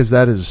 Because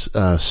that is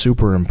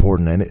super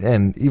important,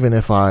 and even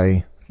if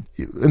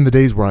in the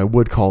days where I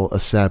would call a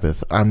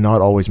Sabbath, I'm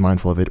not always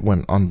mindful of it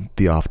when on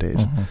the off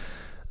days.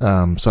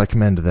 So I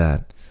commend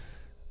that.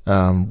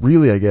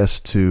 Really, I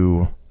guess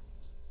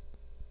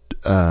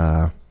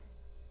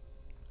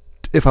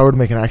if I were to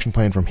make an action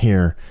plan from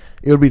here,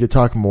 it would be to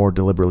talk more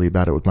deliberately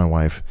about it with my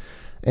wife,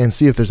 and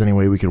see if there's any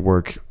way we could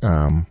work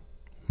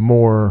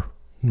more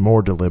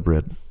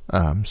deliberate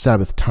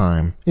Sabbath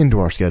time into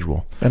our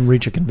schedule. And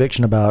reach a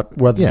conviction about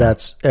whether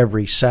that's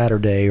every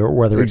Saturday or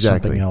whether it's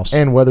something else.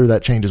 And whether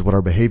that changes what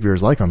our behavior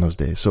is like on those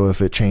days. So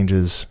if it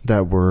changes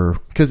that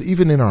because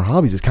even in our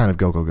hobbies, it's kind of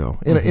go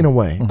in a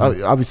way.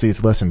 Obviously,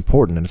 it's less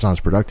important and it's not as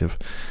productive.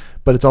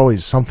 But it's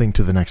always something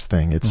to the next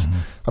thing. It's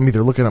I'm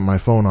either looking at my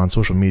phone on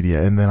social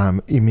media and then I'm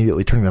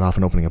immediately turning that off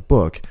and opening a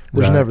book.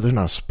 There's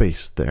not a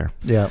space there.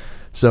 Yeah.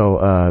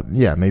 So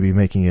maybe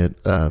making it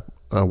a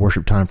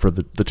worship time for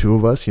the two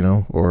of us,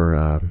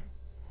 or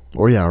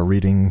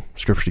reading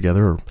scripture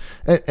together, or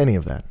any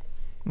of that.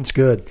 It's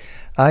good.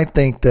 I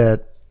think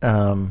that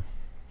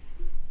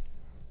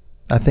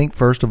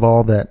first of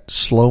all that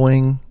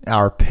slowing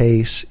our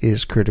pace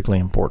is critically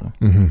important.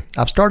 Mm-hmm.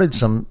 I've started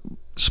some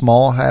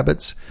small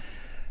habits.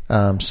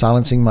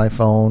 Silencing my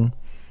phone,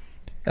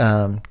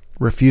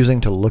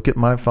 refusing to look at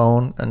my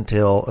phone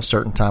until a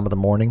certain time of the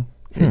morning.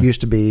 It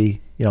used to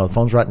be, the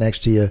phone's right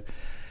next to you.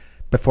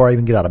 Before I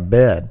even get out of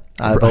bed,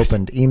 I've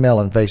opened email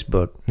and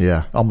Facebook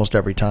almost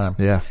every time.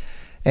 Yeah.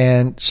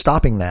 And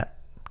stopping that.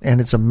 And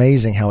it's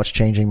amazing how it's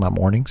changing my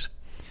mornings.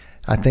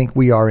 I think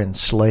we are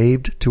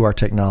enslaved to our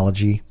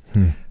technology.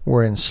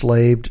 We're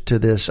enslaved to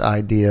this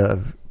idea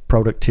of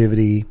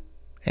productivity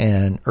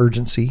and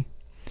urgency.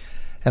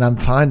 And I'm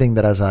finding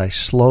that as I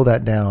slow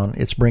that down,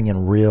 it's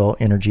bringing real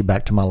energy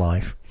back to my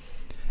life.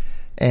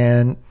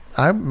 And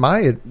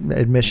my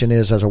admission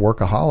is, as a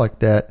workaholic,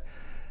 that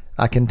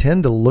I can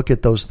tend to look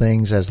at those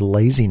things as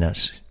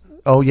laziness.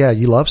 Oh, yeah,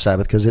 you love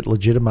Sabbath because it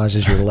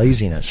legitimizes your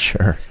laziness.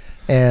 Sure.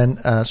 And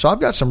so I've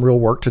got some real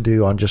work to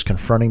do on just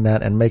confronting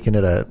that and making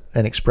it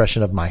an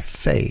expression of my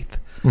faith.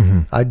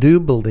 Mm-hmm. I do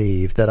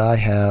believe that I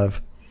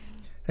have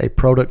a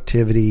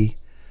productivity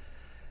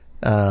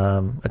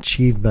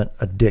achievement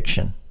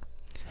addiction.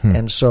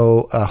 And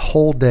so a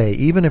whole day,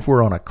 even if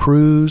we're on a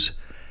cruise,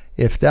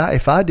 if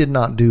I did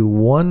not do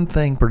one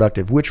thing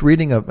productive, which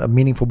reading a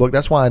meaningful book,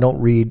 that's why I don't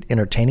read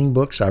entertaining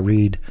books. I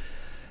read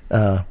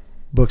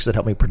books that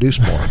help me produce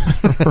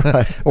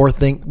more or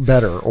think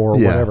better or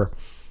whatever.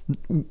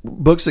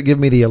 Books that give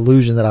me the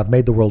illusion that I've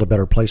made the world a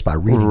better place by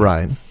reading.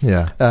 Right.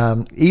 Yeah.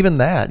 Even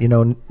that,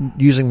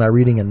 using my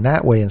reading in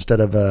that way instead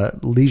of a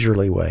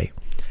leisurely way.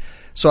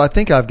 So I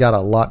think I've got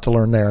a lot to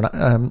learn there.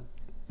 And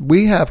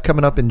we have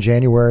coming up in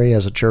January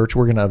as a church,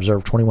 we're going to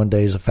observe 21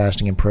 days of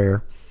fasting and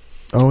prayer.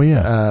 Oh,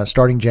 yeah.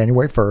 Starting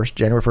January 1st.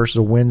 January 1st is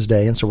a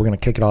Wednesday, and so we're going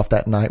to kick it off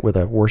that night with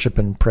a worship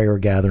and prayer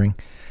gathering.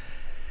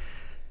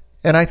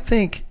 And I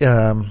think,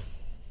 this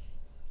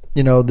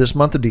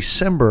month of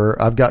December,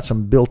 I've got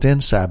some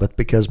built-in Sabbath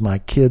because my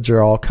kids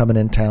are all coming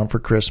in town for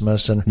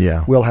Christmas, and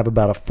we'll have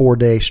about a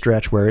 4-day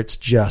stretch where it's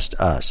just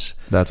us.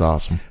 That's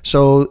awesome.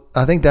 So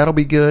I think that'll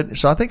be good.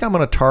 So I think I'm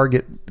going to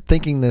target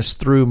thinking this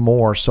through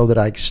more so that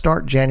I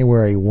start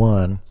January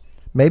 1,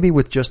 maybe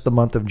with just the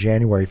month of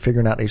January,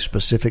 figuring out a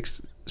specific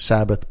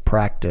Sabbath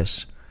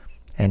practice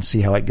and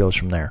see how it goes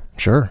from there.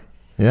 Sure.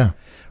 Yeah.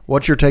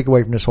 What's your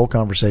takeaway from this whole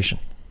conversation?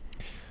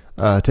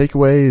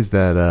 Takeaway is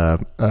that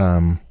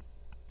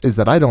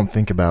I don't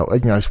think about,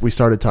 we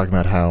started talking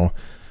about how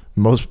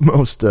most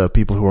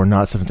people who are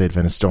not Seventh-day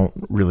Adventists don't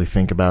really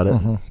think about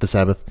it, the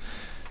Sabbath.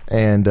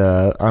 And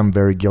I'm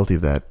very guilty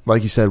of that.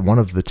 Like you said, one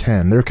of the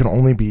 10. There can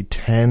only be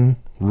 10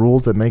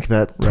 rules that make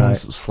that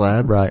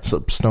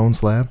stone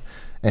slab.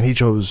 And he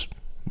chose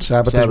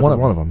Sabbath as one of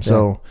them. Yeah.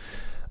 So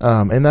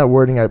in that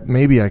wording,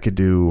 maybe I could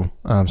do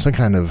some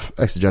kind of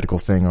exegetical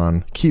thing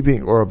on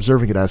keeping or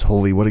observing it as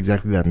holy, what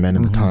exactly that meant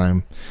in the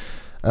time.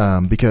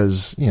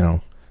 Because,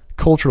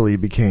 culturally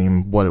it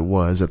became what it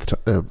was at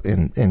the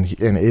and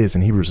is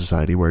in Hebrew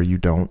society, where you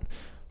don't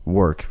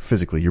work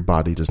physically. Your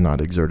body does not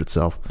exert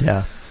itself.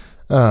 Yeah.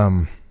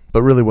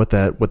 But really what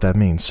that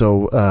means.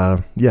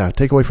 So,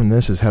 take away from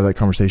this is have that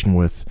conversation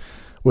with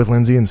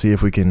Lindsay and see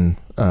if we can,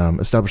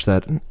 establish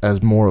that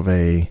as more of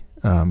a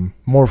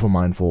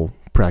mindful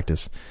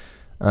practice.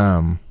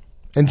 And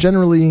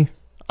generally,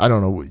 I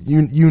don't know,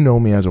 you know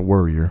me as a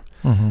worrier.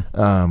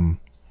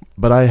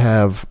 But I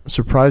have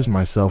surprised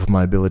myself with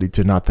my ability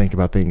to not think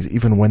about things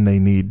even when they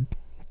need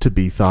to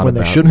be thought about.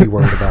 When they should be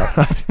worried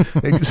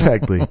about.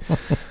 Exactly.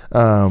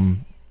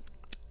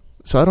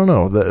 So I don't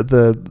know,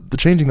 the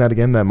changing that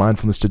again, that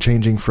mindfulness, to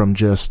changing from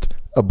just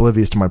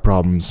oblivious to my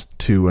problems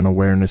to an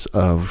awareness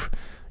of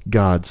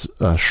God's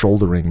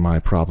shouldering my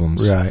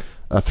problems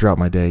throughout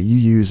my day. You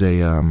use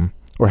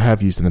or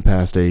have used in the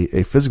past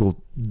a physical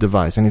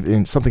device,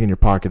 and something in your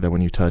pocket that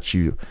when you touch,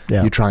 you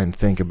try and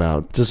think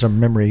about. Just a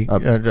memory,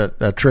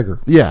 a trigger.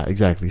 Yeah,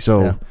 exactly.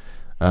 So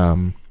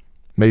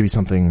maybe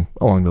something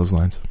along those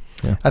lines.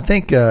 Yeah. I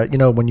think,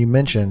 when you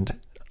mentioned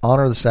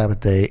honor the Sabbath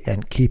day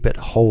and keep it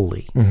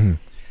holy,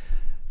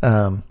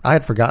 I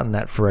had forgotten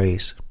that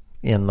phrase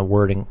in the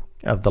wording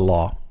of the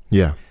law.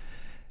 Yeah.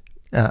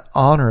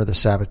 Honor the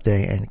Sabbath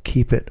day and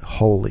keep it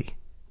holy.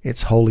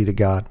 It's holy to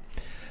God.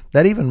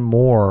 That even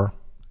more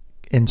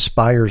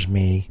inspires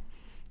me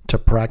to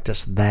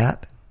practice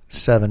that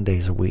 7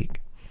 days a week,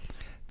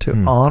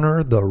 to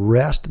honor the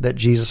rest that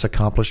Jesus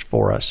accomplished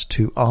for us,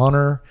 to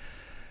honor,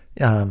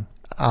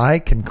 I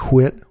can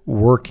quit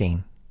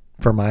working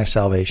for my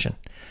salvation.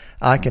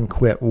 I can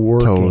quit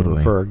working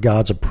Totally. for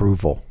God's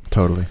approval.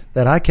 Totally.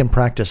 That I can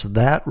practice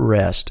that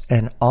rest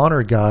and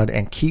honor God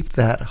and keep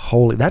that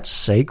holy. That's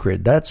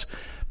sacred.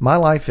 My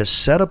life is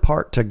set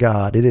apart to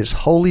God. It is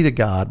holy to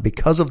God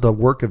because of the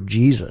work of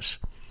Jesus.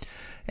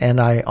 And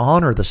I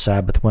honor the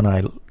Sabbath when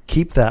I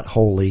keep that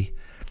holy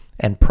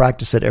and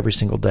practice it every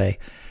single day.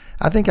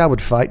 I think I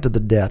would fight to the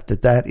death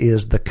that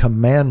is the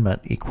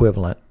commandment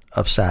equivalent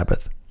of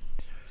Sabbath.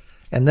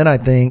 And then I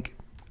think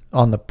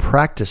on the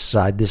practice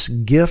side, this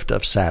gift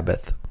of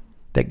Sabbath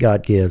that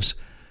God gives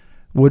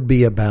would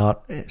be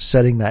about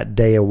setting that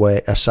day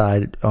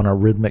aside on a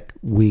rhythmic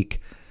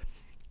week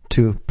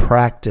to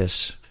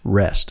practice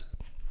rest.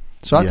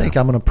 So I think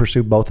I'm going to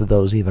pursue both of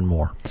those even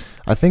more.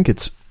 I think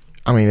it's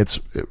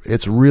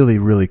really,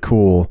 really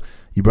cool.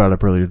 You brought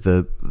up earlier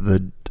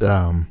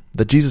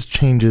that Jesus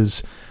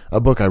changes. A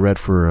book I read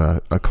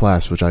for a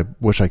class, which I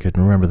wish I could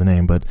remember the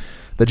name, but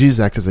that Jesus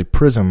acts as a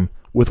prism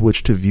with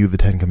which to view the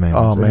Ten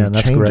Commandments. Oh man,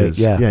 that's great!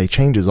 Yeah, he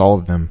changes all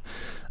of them.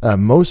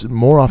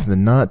 More often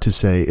than not, to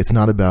say it's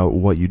not about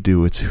what you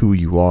do; it's who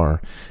you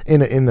are.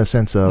 In the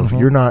sense of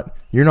you're not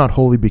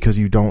holy because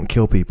you don't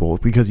kill people,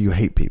 because you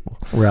hate people.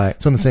 Right.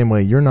 So in the same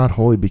way, you're not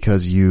holy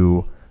because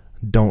you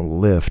don't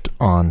lift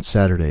on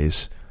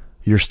Saturdays.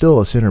 You're still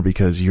a sinner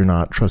because you're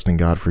not trusting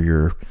God for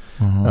your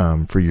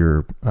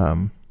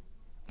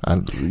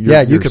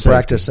you could safety.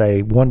 Practice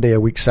a 1 day a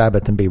week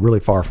Sabbath and be really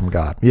far from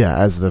God. Yeah,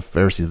 as the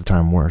Pharisees at the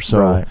time were. So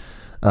right.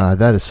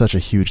 That is such a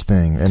huge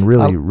thing and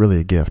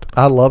really a gift.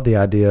 I love the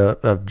idea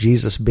of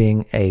Jesus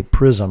being a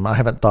prism. I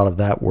haven't thought of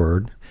that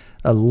word.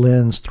 A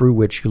lens through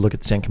which you look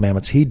at the Ten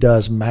Commandments. He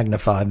does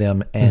magnify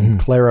them and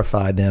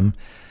clarify them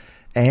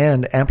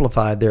and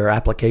amplify their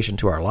application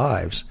to our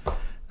lives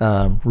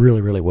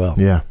really, really well.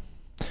 Yeah.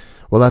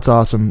 Well, that's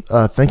awesome.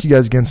 Thank you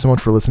guys again so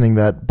much for listening.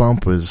 That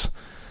bump was...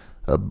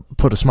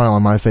 put a smile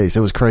on my face.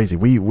 It was crazy.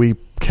 We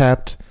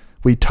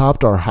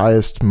topped our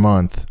highest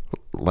month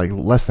like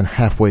less than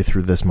halfway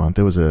through this month.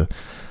 It was a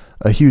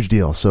huge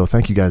deal. So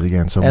thank you guys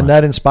again so much. And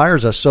that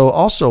inspires us. So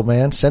also,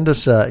 man, send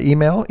us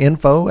email,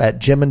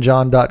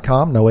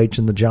 info@jimandjohn.com. No H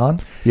in the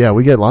John. Yeah,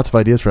 we get lots of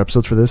ideas for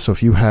episodes for this. So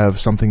if you have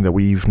something that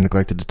we've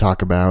neglected to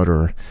talk about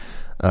or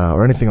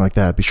anything like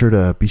that, be sure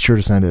to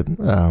send it.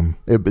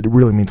 It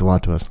really means a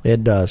lot to us.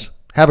 It does.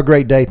 Have a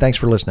great day. Thanks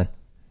for listening.